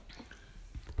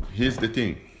here's the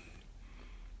thing.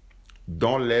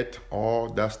 Don't let all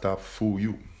that stuff fool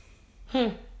you.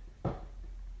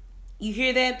 You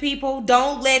hear that, people?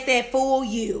 Don't let that fool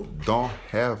you. Don't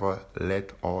ever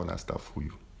let all that stuff fool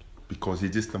you. Because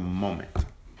it's just a moment.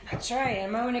 That's right. In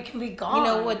a moment it can be gone. You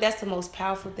know what? That's the most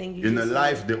powerful thing you In can a say.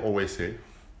 life, they always say,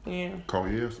 Yeah.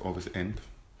 careers always end.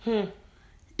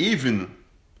 Even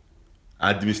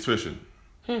administration,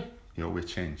 you always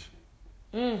change.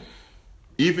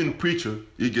 Even preacher,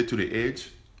 you get to the age,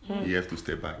 you have to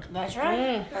step back. That's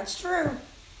right. That's true.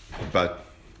 But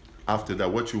after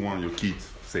that, what you want your kids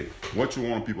say? What you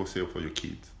want people say for your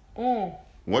kids?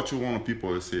 What you want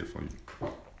people to say for you?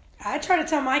 I try to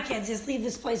tell my kids, just leave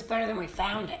this place better than we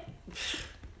found it.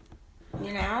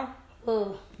 You know?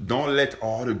 Don't let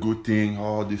all the good things,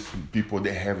 all these people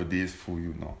that have this for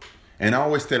you, no. And I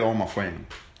always tell all my friends,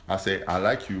 I say, I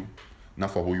like you,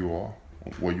 not for who you are,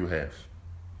 what you have.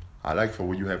 I like for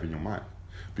what you have in your mind.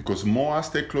 Because more I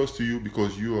stay close to you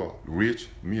because you are rich,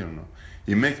 me, I don't know.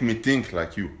 It makes me think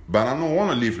like you. But I don't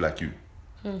want to live like you.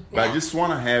 But I just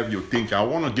want to have your thinking. I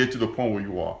want to get to the point where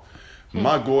you are.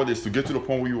 My goal is to get to the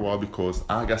point where you are because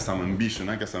I got some ambition.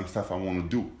 I got some stuff I want to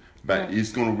do. But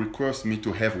it's going to require me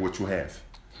to have what you have.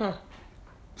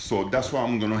 So that's why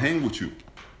I'm going to hang with you.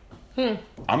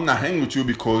 I'm not hanging with you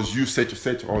because you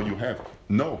set all you have.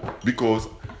 No, because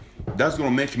that's going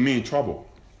to make me in trouble.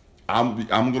 I'm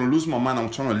going to lose my mind. I'm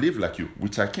trying to live like you,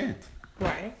 which I can't.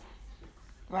 Right.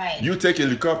 Right. You take a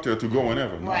helicopter to go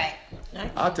whenever. No. Right.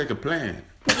 I'll take a plane.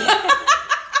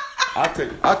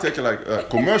 I'll take like a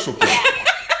commercial plane.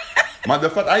 Matter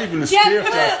of fact, I even scared.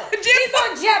 She's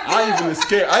on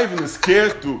JetBlue. I even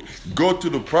scared to go to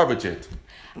the private jet.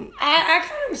 I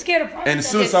kind of am scared of private And jets.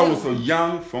 since I was so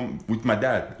young with my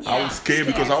dad, I Yeah, was scared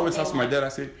because I always scared. asked my dad, I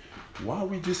said, why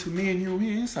we just me and you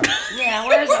here inside? Yeah,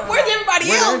 where's Where's everybody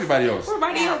Where's else? everybody else?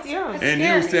 Everybody else, yeah. And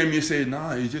he was telling me, he said,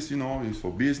 nah, it's just, it's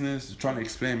for business. He's trying to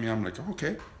explain me. I'm like,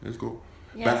 okay, let's go.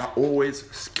 Yeah. But I always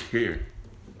scared.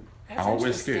 That's I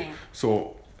always scared. interesting.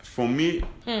 So for me,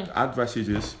 the advice is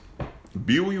just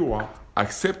be who you are,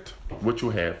 accept what you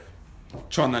have,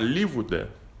 trying to live with that.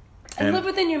 And live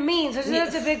within your means. Isn't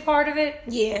that a big part of it?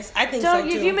 Yes, I think So so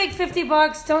too. if you make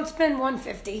 $50, don't spend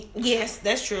 $150. Yes,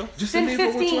 that's true. Just Spend live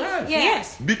with what 50. you have. Yeah.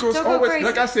 Yes. Because Don't go always, crazy.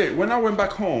 like I said, when I went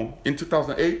back home in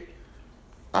 2008,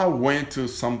 I went to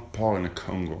some part in the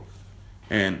Congo,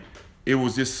 and it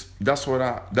was just that's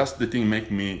the thing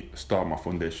make me start my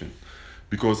foundation,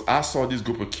 because I saw this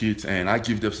group of kids and I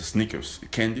give them Snickers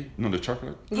candy, the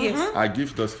chocolate. Yes. I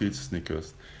give those kids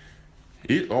Snickers.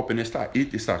 Eat up and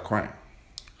they start crying.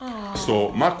 So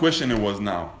my question was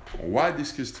now, why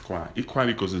these kids cry? He cry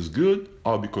because it's good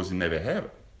or because he never had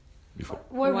it before?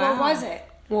 What Wow. was it?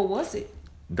 What was it?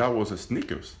 That was a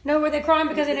Snickers. No, were they crying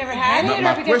because they never had it?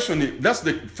 My or because... question is, that's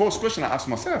the first question I asked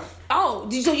myself. Oh,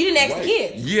 so you didn't ask the Why?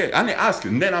 kids? Yeah, I didn't ask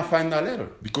him. Then I find out later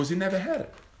because he never had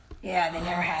it. Yeah, they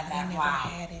never had that. Wow.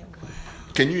 Had it. Wow.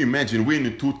 Can you imagine? We're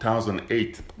in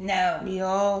 2008 No.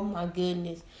 Oh my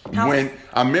goodness. when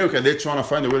America they're trying to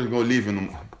find a way to go live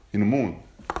in the moon.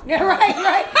 Yeah,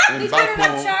 right. And He's back putting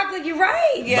up home- chocolate. You're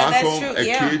right. Yeah, Back that's home, true. a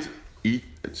Yeah. kid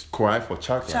cry for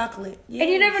chocolate. Chocolate. And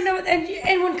you never know.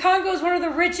 And when Congo is one of the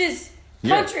richest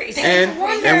Yeah. countries, And I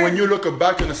wonder- and when you look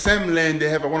back in the same land, they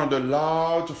have one of the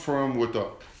large firm with the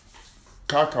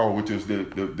cacao, which is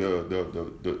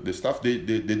the stuff they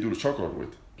do the chocolate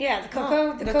with. yeah, the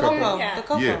cocoa, the The cocoa, cocoa. yeah. The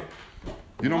cocoa. Yeah.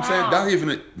 You know what I'm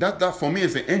saying? That for me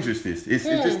is the injustice. It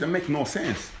just make no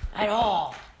sense. At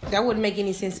all. That wouldn't make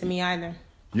any sense to me either.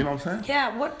 You know what I'm saying?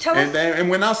 Yeah. What? Tell And us. and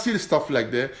when I see the stuff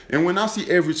like that, and when I see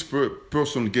average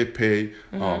person get paid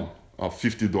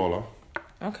 $50,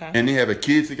 Okay. and they have a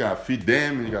kids, they gotta feed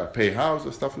them, and you gotta pay house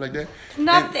and stuff like that.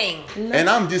 Nothing. And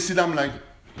I'm just sitting, I'm like,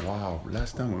 wow.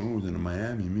 Last time when we was in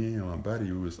Miami, me and my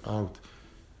buddy was out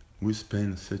we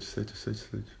spend such. I'm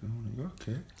like,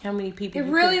 okay. How many people? It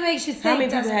really makes you think. How many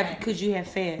people doesn't it? could you have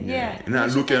fed? Yeah. And I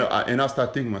look at and I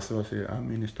start thinking myself. I say, how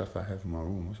many stuff I have in my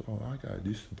room? I say, oh, I got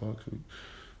this box with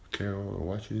Carol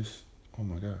watches. Oh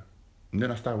my god. And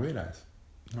then I start realizing.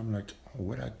 I'm like,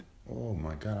 oh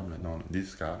my god. I'm like, no,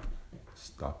 this guy,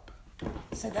 stop.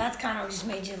 So that's kind of just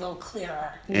made you a little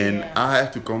clearer. And I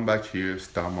have to come back here,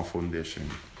 start my foundation,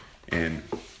 and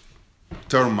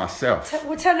tell myself.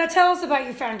 Now tell us about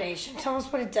your foundation. Tell us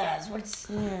what it does.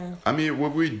 I mean,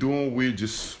 what we're doing, we're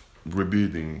just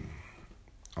rebuilding.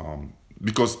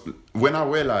 Because when I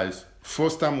realized,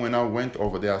 first time when I went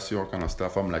over there, I see all kind of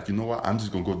stuff. I'm like, you know what? I'm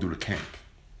just gonna go do the camp,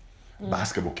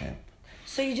 basketball camp.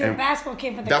 So you do a basketball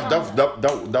camp at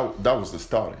the that was the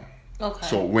starting. Okay.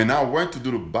 So when I went to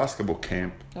do the basketball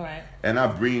camp, Right. and I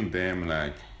bring them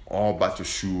like all bunch of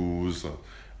shoes,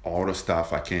 all the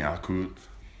stuff I could,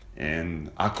 and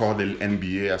I called the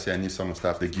NBA. I said I need some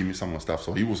stuff. They give me some stuff.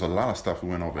 So it was a lot of stuff. We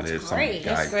went over there. Some great.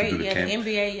 guy That's great. to do the Yeah, camp.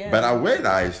 the NBA. Yeah. But I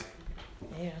realized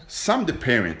Yeah. some of the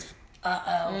parents,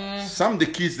 some of the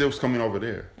kids that was coming over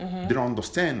there, they don't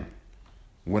understand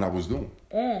what I was doing.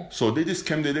 So they just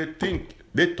came there.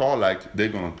 They thought like they're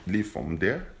gonna leave from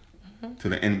there to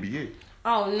the NBA.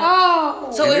 Oh no.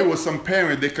 Oh. So And it there was some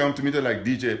parent, they come to me, they're like,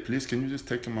 DJ, please, can you just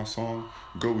take my song,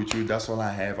 go with you? That's all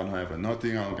I have. I don't have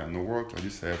nothing. I don't got no work. I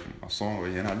just have my song.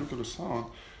 And I look at the song,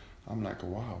 I'm like,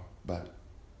 wow, but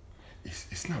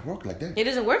it's not work like that. It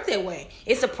doesn't work that way.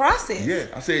 It's a process. Yeah,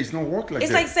 I say it's not work like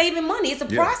It's that. like saving money. It's a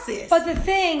Yeah. process. But the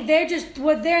thing,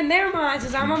 what they're in their minds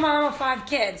is, I'm a mom of 5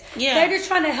 kids. Yeah. They're just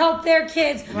trying to help their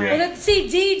kids. Right. Well, see,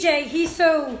 DJ, he's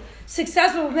so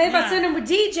successful. Maybe if I send him with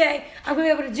DJ, I'm going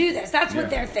to be able to do this. That's what Yeah.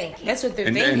 they're thinking. That's what they're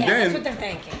And thinking. yeah, then- that's what they're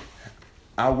thinking.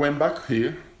 I went back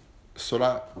here, so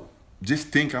that just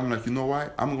think, I'm like, you know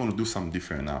what? I'm going to do something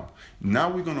different now.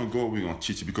 Now we're going to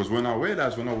teach it. Because when I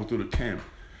realized when I was to the camp,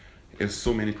 there's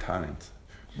so many talents.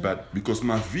 But because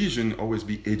my vision always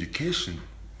be education.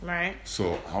 Right.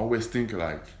 So I always think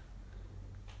like,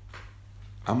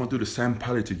 I'm gonna do the same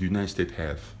politics the United States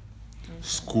have.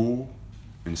 School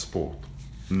and sport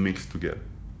mixed together.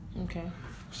 Okay.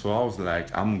 So I was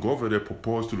like, I'm gonna go over there,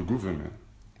 propose to the government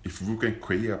if we can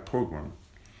create a program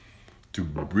to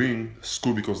bring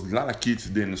school, because a lot of kids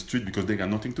they're in the street because they got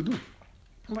nothing to do.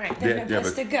 Right. They have a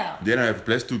place to go. They don't have a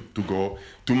place to go.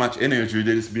 Too much energy.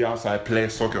 They just be outside, play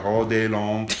soccer all day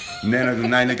long. And then at the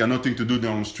night, they got nothing to do. They're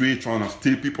on the street trying to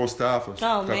steal people's stuff. Or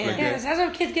stuff man. like Yeah, that. that's how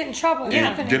kids get in trouble. And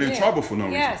Nothing get to in do. trouble for no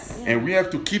reason. Yes. And we have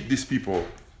to keep these people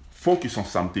focused on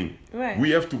something. Right. We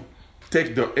have to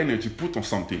take the energy, put on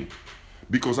something.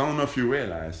 Because I don't know if you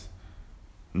realize,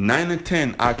 9 and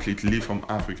 10 athletes live from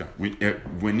Africa.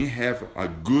 When you have a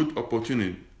good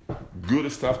opportunity, good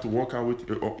stuff to work out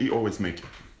with, he always make it.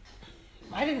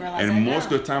 I didn't realize And that. most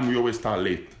of the time, we always start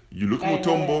late. You look at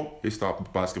Mutombo, he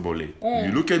start basketball late.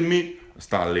 You look at me,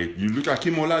 start late. You look at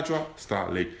Kim Olajwa,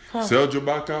 start late. Sergio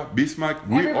Baca, Bismarck,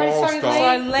 we Everybody all started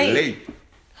start late. late.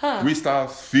 We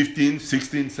start 15,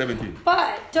 16, 17.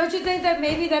 But don't you think that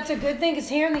maybe that's a good thing? Because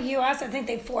here in the U.S., I think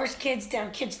they force kids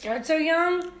down kids' throats so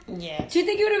young. Yeah. Do you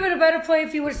think you would have been a better player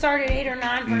if you would have started at 8 or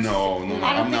 9? Versus No, I don't I'm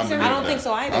think not so. believe I don't that. think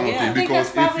so either, I don't yeah. think, I think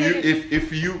because that's probably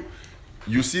if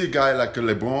you see a guy like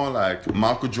LeBron, like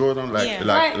Michael Jordan, like Yeah.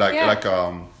 Right, yeah.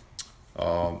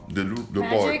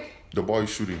 the boy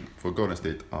shooting for Golden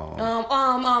State.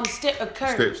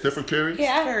 Curry. Stephen Curry.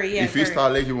 Yeah. Curry, yeah. If he Curry.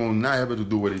 start late, he will not able to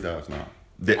do what he does now.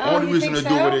 The Oh, only you reason think they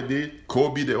do so? what they did,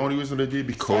 Kobe, the only reason they did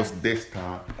because they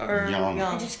start young.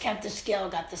 I just kept the skill,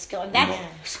 got the skill. And that's,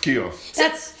 Skills.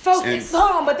 that's focus.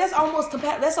 But that's almost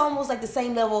that's almost like the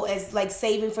same level as like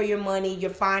saving for your money, your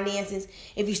finances.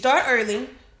 If you start early,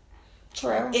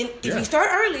 True. and if Yeah. you start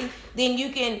early, then you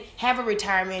can have a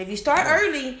retirement. If you start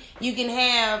early, you can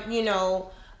have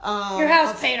Your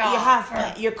house paid off, your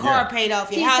house, or- your car Yeah. paid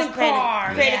off, your Decent house credit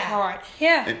car, yeah. card.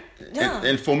 Yeah.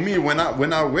 And for me, when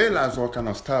I realized all kind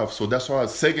of stuff, so that's why the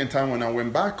second time when I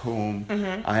went back home,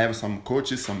 I have some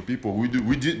coaches, some people. We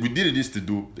did this to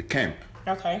do the camp.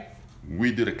 Okay.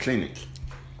 We did a clinic.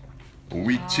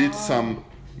 We teach some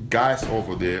guys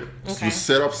over there Okay. to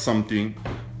set up something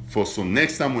so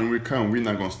next time when we come, we're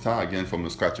not gonna start again from the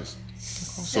scratches.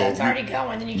 So it's already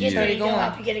going. Then you get there, you go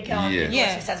up, you get it going. Yeah. People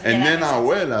are successful, And get then I out.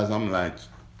 realized I'm like,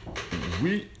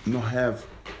 we don't have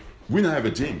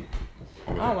a gym.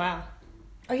 over Oh there. wow.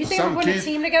 Are you thinking Some of putting a kids-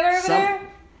 team together over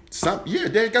some- there?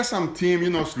 They got some team,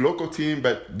 local team,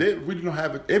 but they really don't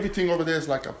have it. Everything over there is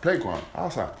like a playground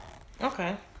outside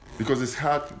Okay. because it's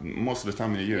hot most of the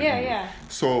time in the year. Yeah, yeah.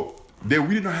 So they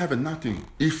really don't have nothing.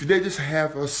 If they just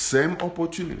have a same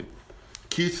opportunity,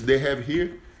 kids they have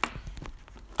here,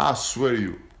 I swear to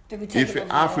you, If in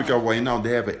Africa right now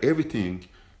they have everything,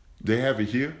 they have it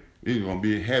here. It's gonna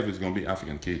be heavy. It's gonna be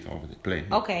African kids over there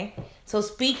playing. Okay, so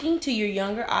speaking to your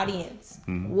younger audience,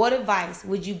 what advice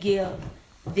would you give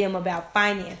them about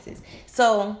finances?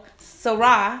 So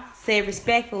Sarah said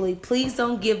respectfully, please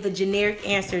don't give the generic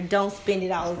answer. Don't spend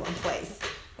it all over the place.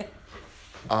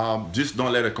 Just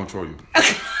don't let it control you.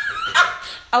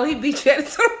 Oh, he beat you at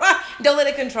Sarah. Don't let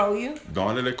it control you.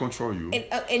 Don't let it control you.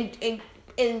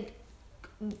 And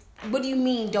what do you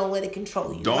mean? Don't let it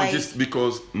control you. Don't just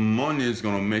because money is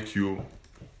gonna make you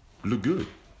look good.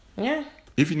 Yeah.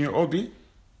 Even you're ugly,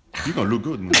 you're gonna look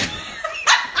good.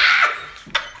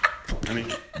 I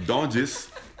mean, don't just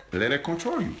let it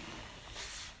control you.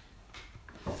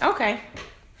 Okay.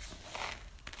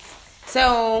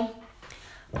 So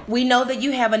we know that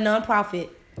you have a nonprofit.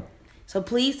 So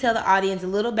please tell the audience a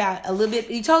little bit.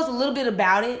 You told us a little bit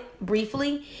about it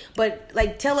briefly, but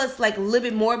like tell us like a little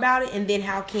bit more about it, and then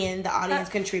how can the audience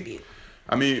contribute?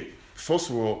 I mean, first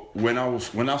of all, when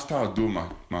I started doing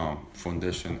my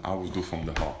foundation, I was do from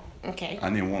the heart. Okay. I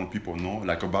didn't want people to know,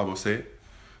 like the Bible said,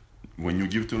 when you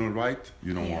give to the right,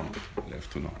 you don't want left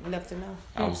to know. Left to know.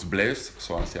 I was blessed,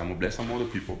 so I said I'm gonna bless some other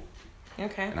people.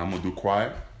 Okay. And I'm gonna do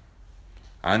choir.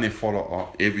 I didn't follow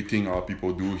up everything our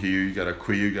people do here. You gotta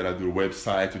create, you gotta do a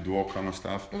website, to do all kind of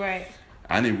stuff. Right.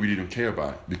 I really didn't care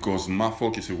about it because my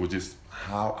focus was just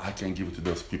how I can give to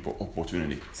those people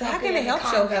opportunity. So how can the help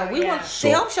show help? We want the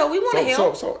help show. We want to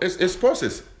help. So it's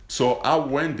process. So I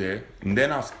went there, and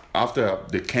then after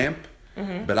the camp,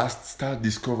 but I started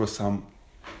discover some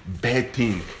bad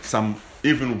thing, some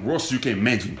even worse you can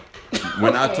imagine.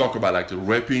 When I talk about like the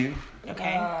rapping,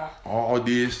 all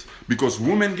this, because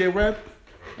women get raped,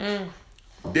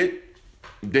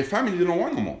 their family don't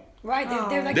want no more. Right,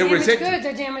 they're like They damaged reject goods.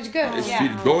 They're damaged goods. It's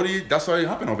feel dirty. That's what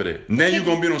happened over there. Then you're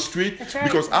gonna be on the street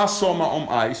because I saw my own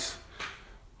eyes.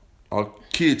 A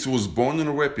kid who was born in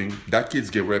a raping, that kids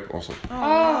get raped also.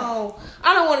 Oh,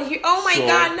 I don't want to hear. Oh my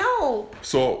God, no.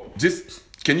 So just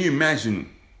can you imagine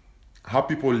how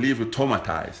people live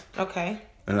traumatized? Okay.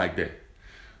 And like that.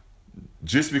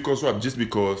 Just because what? Just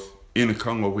because in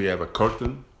Congo we have a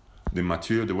curtain, the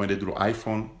material, the way they do the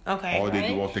iPhone, Okay. or they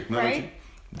do all technology,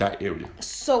 that area.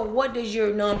 So what does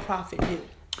your nonprofit do?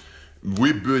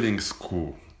 We're building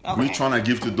school. Okay. We're trying to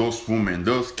give to those women,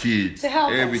 those kids,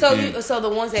 everything. So the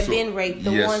ones that been raped,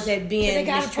 the ones that been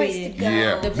mistreated.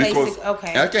 Yeah, the place because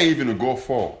okay. I can't even go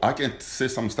for. I can say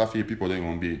some stuff here. People they're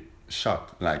gonna be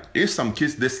shocked. Like if some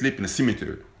kids they sleep in a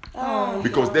cemetery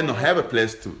because they don't have a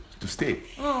place to stay.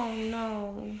 Oh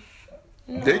no.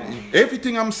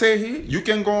 Everything I'm saying here, you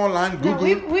can go online, Google.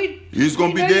 It's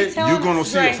gonna be there. You're gonna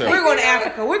see yourself. We're going to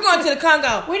Africa. We're going to the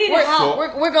Congo. We need help.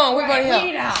 We're going to help.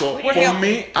 We need help. So for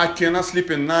me, I cannot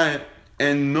sleep at night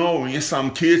and knowing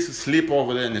some kids sleep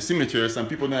over there in the cemetery. Some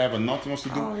people don't have nothing else to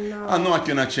do. Oh, no. I know I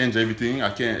cannot change everything. I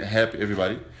can't help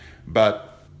everybody,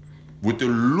 but with the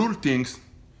little things,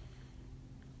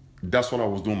 that's what I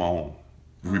was doing my own.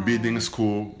 Rebuilding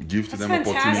school, give to them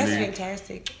opportunity. That's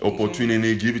fantastic.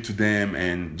 Opportunity, give it to them,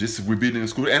 and just rebuilding the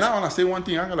school. And I want to say one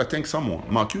thing. I gotta thank someone,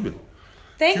 Mark Cuban.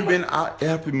 Cuban are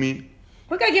helping me.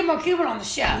 We gotta get Mark Cuban on the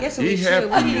show. Yes, we should.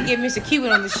 We need to get Mr.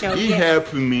 Cuban on the show. He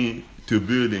helped me to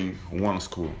building one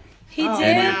school. He did.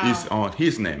 And it's on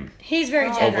his name. He's very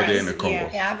generous. Over there in the Congo.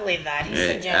 Yeah, I believe that. He's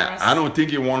so generous. I don't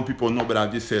think he want people to know, but I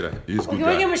just said that. He's good. We're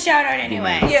gonna give him a shout out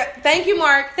anyway. Yeah. Thank you,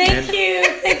 Mark. Thank you.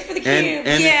 Thanks for the cube.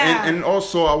 And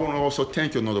also, I want to also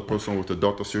thank another person with the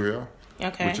Dr. Syria.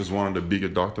 Okay. Which is one of the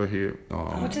biggest doctor here.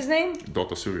 What's his name?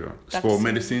 Dr. Syria. Sport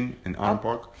medicine in Island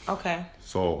Park. Okay.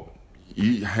 So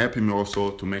he helped me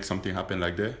also to make something happen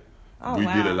like that. Oh, we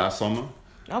wow. did it last summer.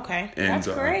 Okay. And, That's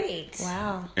great.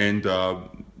 Wow. And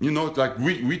you know, like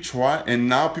we try, and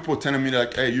now people telling me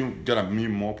like, hey, you gotta be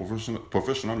more professional.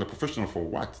 The professional for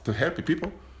what? To help the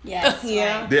people. Yes.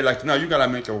 Yeah. They're like, now you gotta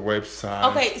make a website.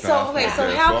 Okay, so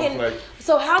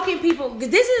how can people? Because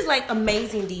this is like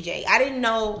amazing, DJ. I didn't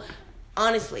know,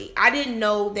 honestly, I didn't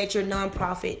know that your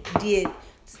nonprofit did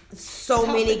so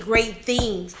many great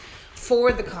things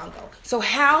for the Congo. So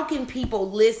how can people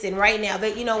listen right now?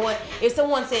 That you know what? If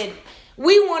someone said,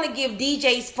 we want to give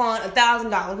DJ's fund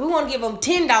 $1,000. We want to give them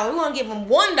 $10. We want to give them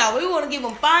 $1. We want to give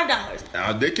them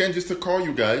 $5. They can just call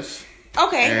you guys.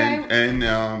 Okay. And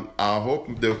I hope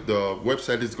the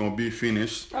website is gonna be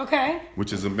finished. Okay.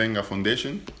 Which is the Benga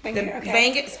Foundation.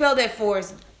 Benga, spell that for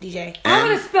us, DJ. I'm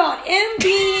gonna spell it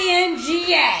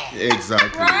MBENGA.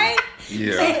 Exactly. Right?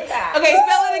 Yeah. Okay,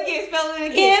 spell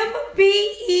it again.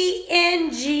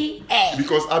 MBENGA.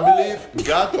 Because I believe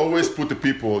God always put the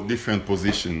people in different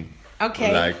position.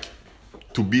 Okay. Like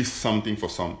to be something for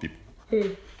some people.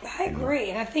 I agree,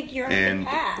 and I think you're on the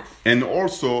path. And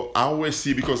also, I always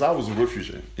see, because I was a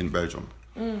refugee in Belgium.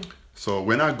 So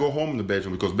when I go home to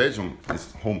Belgium, because Belgium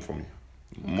is home for me.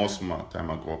 Most of my time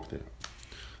I go up there.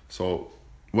 So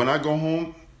when I go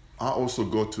home, I also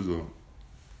go to the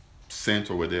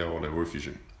center where they are all the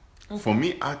refugee. For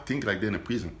me, I think like they're in a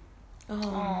prison.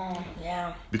 Oh,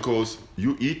 yeah. Because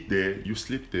you eat there, you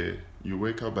sleep there, you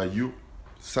wake up, but you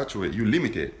saturate, you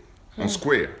limited on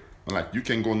square. Like you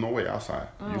can go nowhere outside.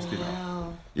 You sleep.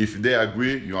 Wow. If they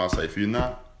agree, you're outside. If you're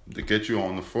not, they get you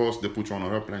on the first, they put you on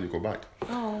an airplane, you go back.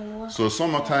 Oh. So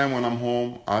summertime when I'm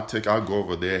home, I go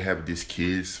over there, have these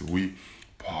kids, we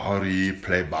party,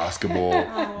 play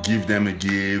basketball, give them a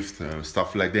gift,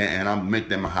 stuff like that, and I make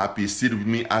them happy, sit with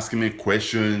me, asking me a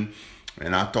question,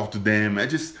 and I talk to them.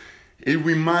 It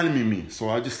reminds me, so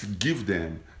I just give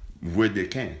them what they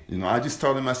can. You know, I just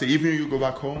tell them, I say, even if you go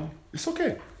back home, it's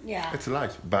okay. Yeah. It's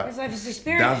life, but It's life is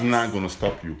experience. that's not gonna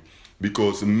stop you,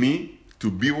 because me to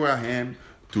be where I am,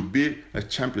 to be a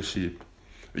championship,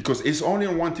 because it's only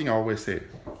one thing I always say.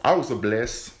 I was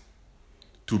blessed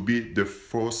to be the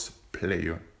first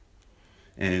player,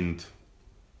 and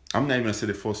I'm not even gonna say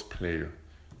the first player.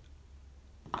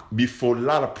 Before a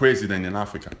lot of presidents in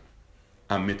Africa,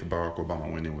 I met Barack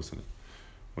Obama when he was in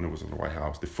the White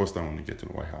House. The first time when he get to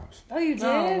the White House. Oh, you did?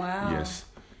 Oh, wow. Yes,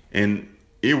 and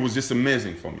it was just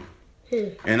amazing for me.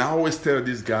 And I always tell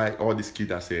this guy, all these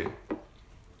kids, I say,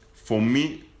 for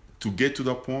me to get to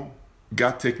the point,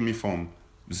 God take me from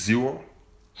 0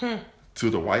 to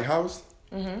the White House.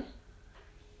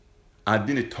 I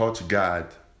didn't touch God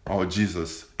or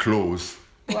Jesus' clothes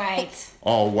Right.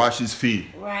 or wash his feet.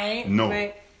 Right. No,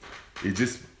 Right. it's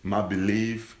just my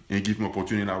belief and give me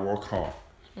opportunity. I work hard.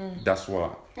 That's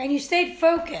what And you stayed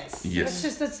focused. Yes.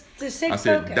 That's stay I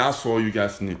said. focused. That's all you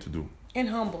guys need to do. And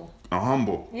humble.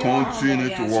 Humble. Yeah, Continue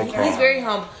humble, to yes. work He's hard. He's very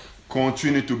humble.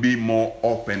 Continue to be more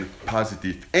open,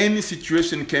 positive. Any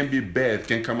situation can be bad,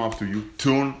 can come up to you.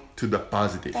 Turn to the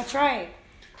positive. That's right.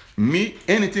 Me,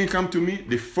 anything come to me,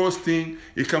 the first thing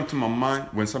it come to my mind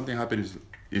when something happens,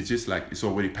 it's just like it's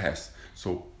already passed.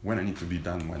 So when I need to be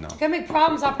done right now. You gotta make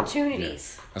problems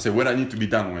opportunities. I say when I need to be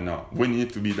done right now. When it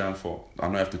need to be done for, I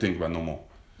don't have to think about no more.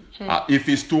 If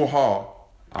it's too hard,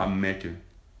 I make it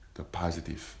the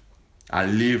positive. I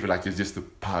live like it's just the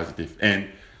positive, and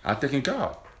I take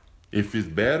God. If it's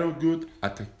bad or good, I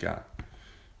take God.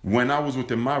 When I was with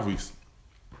the Mavericks,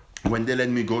 when they let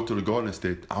me go to the Golden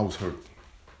State, I was hurt.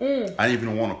 I didn't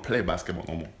even want to play basketball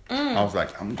no more. I was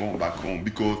like, I'm going back home,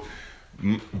 because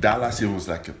Dallas, it was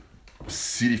like a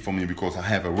city for me, because I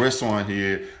have a restaurant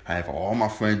here, I have all my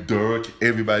friends, Dirk,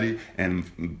 everybody,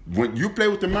 and when you play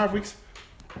with the Mavericks,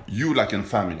 you like in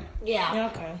family. Yeah.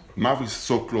 Okay. Mavericks is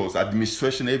so close,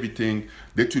 administration, everything,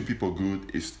 they treat people good.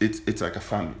 It's like a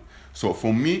family. So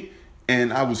for me,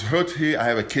 and I was hurt here. I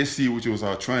have a Casey, which was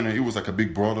our trainer. He was like a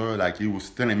big brother. Like he was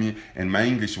telling me, and my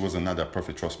English was not that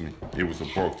perfect. Trust me, it was a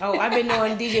broke. Oh, I've been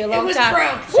knowing DJ a It long was time.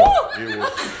 broke. So it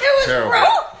was terrible.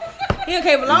 Bro. He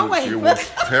came a long way. It was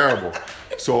terrible.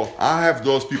 So I have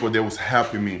those people that was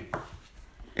helping me,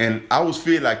 and I was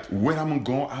feel like when I'm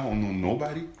going, I don't know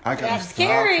nobody. I got That's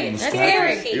scary. from That's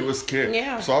scratch. scary. It was scary.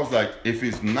 Yeah. So I was like, if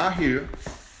it's not here,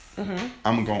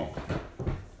 I'm gone.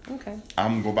 Okay.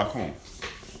 I'm gonna go back home.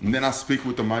 And then I speak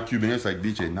with my Cuban. It's like,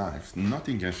 DJ, nah, it's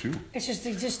nothing against you. It's just a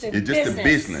It's just business. a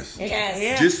business. Yes.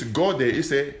 Yeah. Just go there. He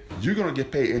said, you're going to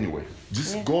get paid anyway.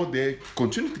 Just go there,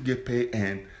 continue to get paid,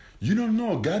 and you don't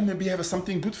know. God maybe have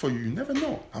something good for you. You never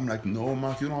know. I'm like, no,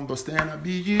 Mark, you don't understand. I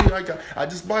be here. I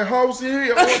just buy a house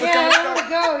here. All the kind of Yeah, stuff. there we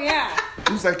go, yeah.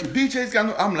 He's like, DJ's got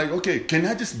no. I'm like, okay, can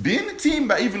I just be in the team?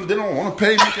 But even if they don't want to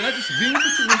pay me, can I just be in the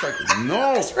team? He's like,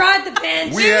 no. Just ride the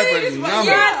bench. We have a number.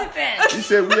 Ride the bench. He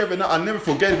said, we have a. I'll never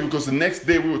forget it, because the next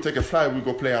day we would take a flight, we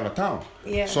go play out of town.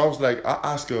 Yeah. So I was like, I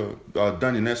asked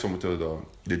Danny Nelson,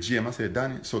 the GM, I said,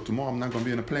 Danny, so tomorrow I'm not going to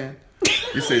be in the plane?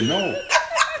 He said, no.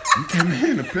 You can't be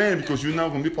in the plane because you're not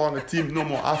going to be part of the team no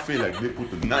more. I feel like they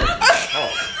put the knife in my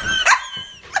heart.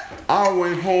 I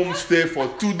went home, stayed for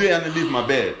 2 days, and I leave my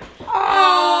bed.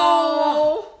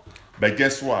 Oh. But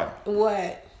guess what?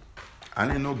 What? I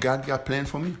didn't know God got planned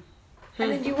for me.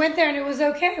 And then you went there and it was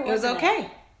okay. It was okay.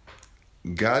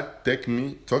 God took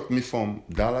me from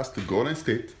Dallas to Golden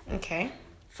State, Okay.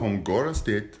 from Golden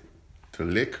State to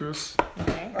Lakers.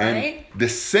 Okay. And Right. the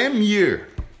same year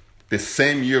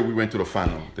we went to the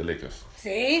final, the Lakers.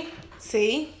 See?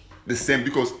 See? The same,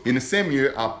 because in the same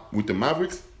year with the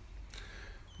Mavericks,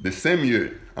 the same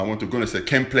year I went to Golden State,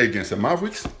 can't play against the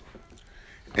Mavericks.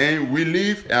 And we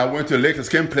leave, and I went to the Lakers,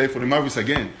 can't play for the Mavericks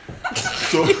again.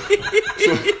 So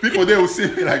So people there will see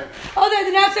me like. Oh,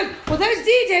 they're not so. Well, there's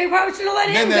DJ. Probably should have let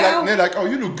him go. They're like, oh,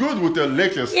 you look good with the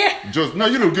Lakers. Yeah.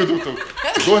 You look good with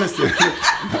the Golden State.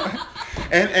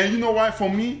 and you know why? For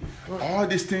me, all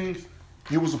these things,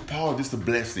 it was a power. This is a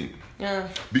blessing. Yeah.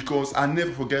 Because I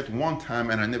never forget one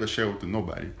time, and I never share it with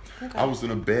nobody. Okay. I was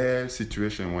in a bad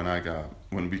situation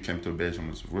when we came to Belgium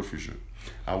as a refugee.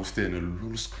 I was staying in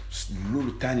a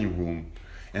little tiny room,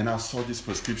 and I saw this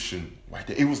prescription right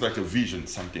there. It was like a vision,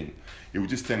 something. It was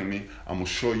just telling me, I'm gonna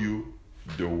show you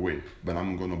the way, but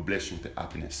I'm gonna bless you with the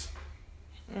happiness.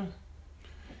 I'm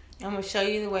gonna show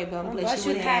you the way, but I'm gonna bless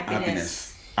you with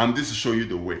happiness. I'm just to show you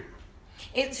the way.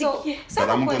 But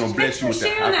I'm going to bless you with the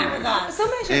happiness. So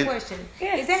let me ask you a question.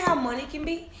 Yeah. Is that how money can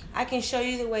be? I can show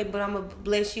you the way, but I'm going to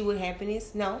bless you with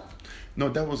happiness? No? No,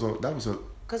 that was a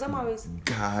because I'm always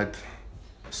God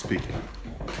speaking.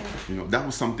 Okay. You know, that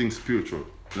was something spiritual.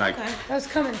 Like that was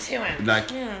coming to him.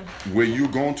 Like where you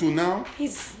going to now,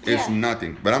 it's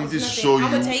nothing. But I'm just show you.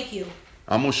 I'm going to take you.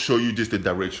 I'm going to show you just the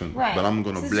direction, but I'm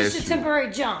going to bless you. It's just a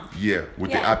temporary jump. Yeah,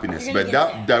 with the happiness. But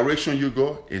that direction you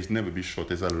go is never be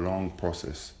short. It's a long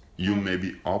process. You may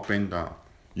be up and down.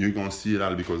 You're going to see a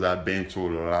lot because I've been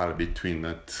through a lot between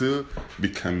to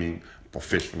becoming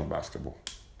professional basketball.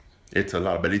 It's a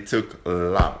lot, but it took a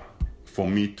lot for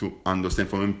me to understand,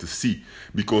 for me to see.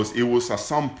 Because it was at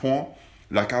some point,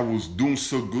 like I was doing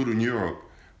so good in Europe,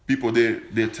 people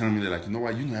they're telling me, they're like, you know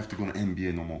what, you don't have to go to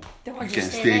NBA no more. You can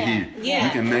stay here. Yeah.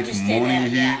 You can make money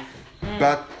here. Yeah.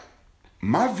 But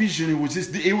my vision,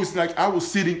 it was like I was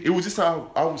sitting, it was just how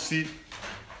I would see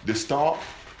the star.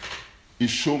 It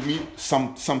showed me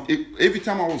every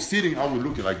time I was sitting, I would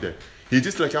look like that. It's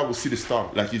just like I would see the star,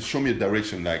 like it showed me a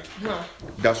direction, like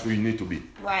that's where you need to be.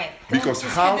 Right. Because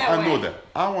how I know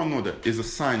that is a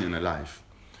sign in a life.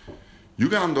 You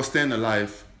gotta understand a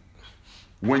life.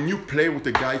 When you play with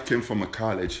a guy came from a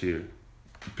college here,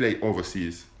 play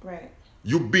overseas, right?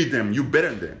 You beat them, you better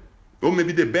than them. Or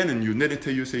maybe they're better than you. Then they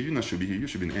tell you, say, you not should be here, you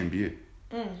should be in the NBA.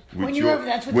 When you're over,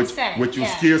 that's what they say. With your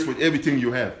skills, with everything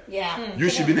you have. Yeah.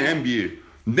 You should be in the NBA.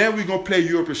 Then we're going to play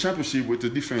European Championship with a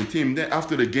different team. Then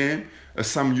after the game,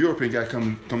 some European guy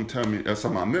come tell me,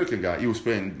 some American guy, he was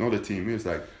playing another team. He was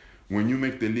like, when you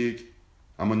make the league,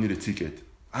 I'm going to need a ticket.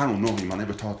 I don't know him, I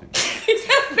never taught him.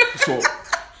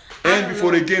 And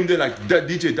before the game, they're like, that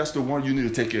DJ, that's the one you need to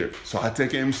take care of. So I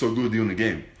take him so good during the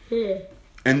game. Yeah.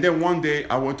 And then one day,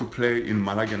 I went to play in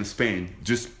Malaga in Spain.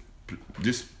 Just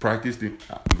practice. The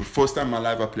first time in my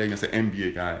life I played against an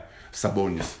NBA guy,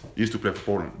 Sabonis. He used to play for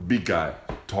Portland. Big guy,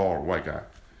 tall, white guy.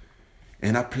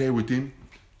 And I played with him.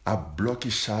 I block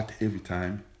his shot every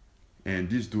time. And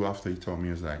this dude, after he told me,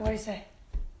 he was like, what did he say?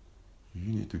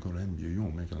 You need to go to NBA. You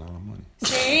won't make a lot of money.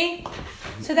 See?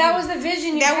 So that was the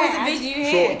vision you had. That was the vision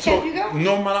you had. So you go?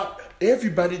 No matter,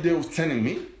 everybody they was telling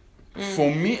me,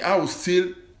 for me, I was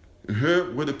still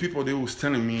heard with the people they was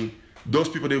telling me, those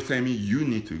people they were telling me, you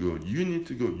need to go, you need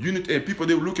to go, you need to, and people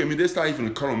they would look at me, they start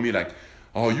even calling me like,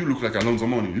 oh, you look like Alonzo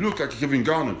Mourning, you look like Kevin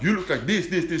Garnett, you look like this.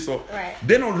 So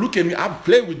they don't look at me, I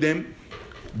play with them.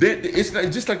 It's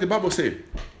like, just like the Bible said,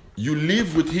 you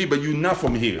live with here, but you're not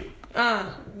from here.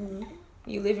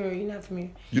 You live here, you're not from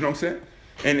here. You know what I'm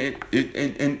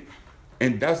saying?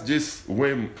 And that's just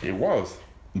where it was.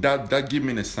 That gave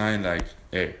me a sign like,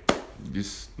 hey,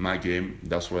 this my game.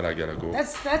 That's where I gotta go.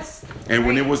 That's. And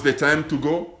when it was the time to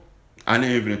go, I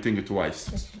didn't even think it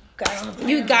twice.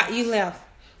 You left.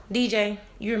 DJ,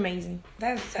 you're amazing.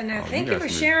 Thank you for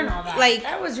sharing all that. Like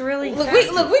that was really. Look, we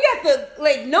got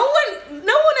the no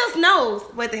one else knows,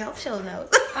 but the health show knows.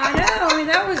 I know. I mean,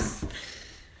 that was.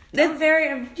 That's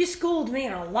very. You schooled me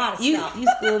on a lot of stuff. You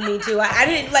schooled me too. I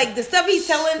didn't like the stuff he's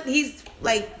telling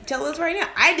us right now.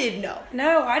 I didn't know.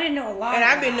 No, I didn't know a lot. And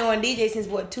I've been knowing DJ since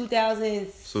what 2000.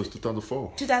 So it's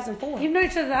 2004. 2004. You've known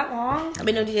each other that long? I've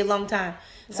been knowing DJ a long time.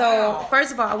 Wow. So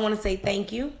first of all, I want to say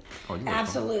thank you. Oh,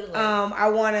 absolutely. I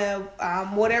want to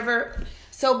whatever.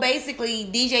 So basically,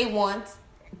 DJ wants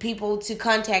people to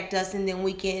contact us, and then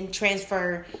we can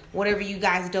transfer whatever you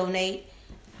guys donate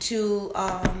to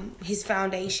his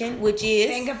foundation, which is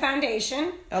Benga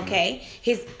Foundation. Okay,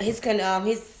 his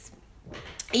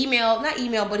email, not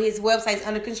email, but his website's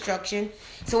under construction.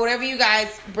 So whatever you guys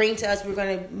bring to us, we're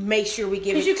gonna make sure we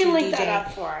give it to DJ. You can link that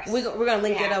up for us. We're gonna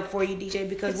link that up for you, DJ,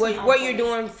 because what you're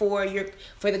doing for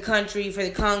the country, for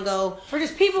the Congo, for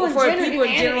just people in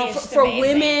general, for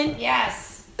women, yes.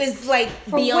 It's like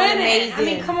for beyond women. amazing. I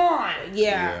mean, come on.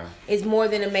 Yeah. It's more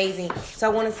than amazing. So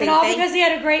I want to say and all because he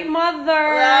had a great mother.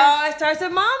 Well, it starts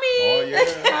with mommy. Oh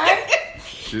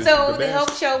yeah. So the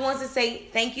Health Show wants to say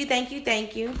thank you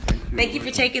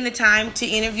for taking the time to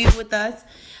interview with us.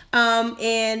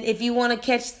 And if you want to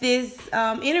catch this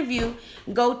interview,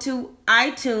 go to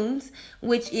iTunes,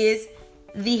 which is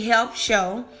The Help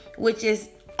Show, which is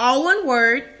all one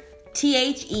word,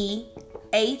 TheHelpShow,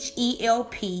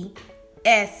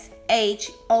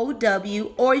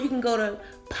 or you can go to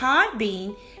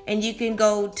Podbean and you can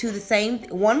go to the same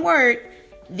one word,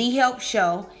 The Help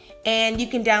Show, and you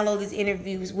can download these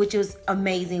interviews, which was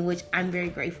amazing, which I'm very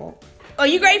grateful. Are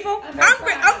you grateful? I'm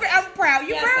proud. You proud?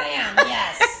 Yes, I am.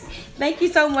 Yes. Thank you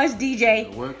so much,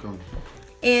 DJ. You're welcome.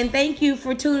 And thank you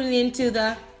for tuning in to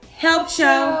The Help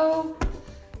Show.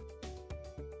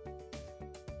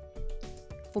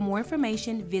 For more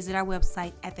information, visit our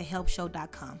website at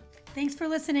thehelpshow.com. Thanks for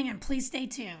listening, and please stay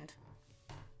tuned.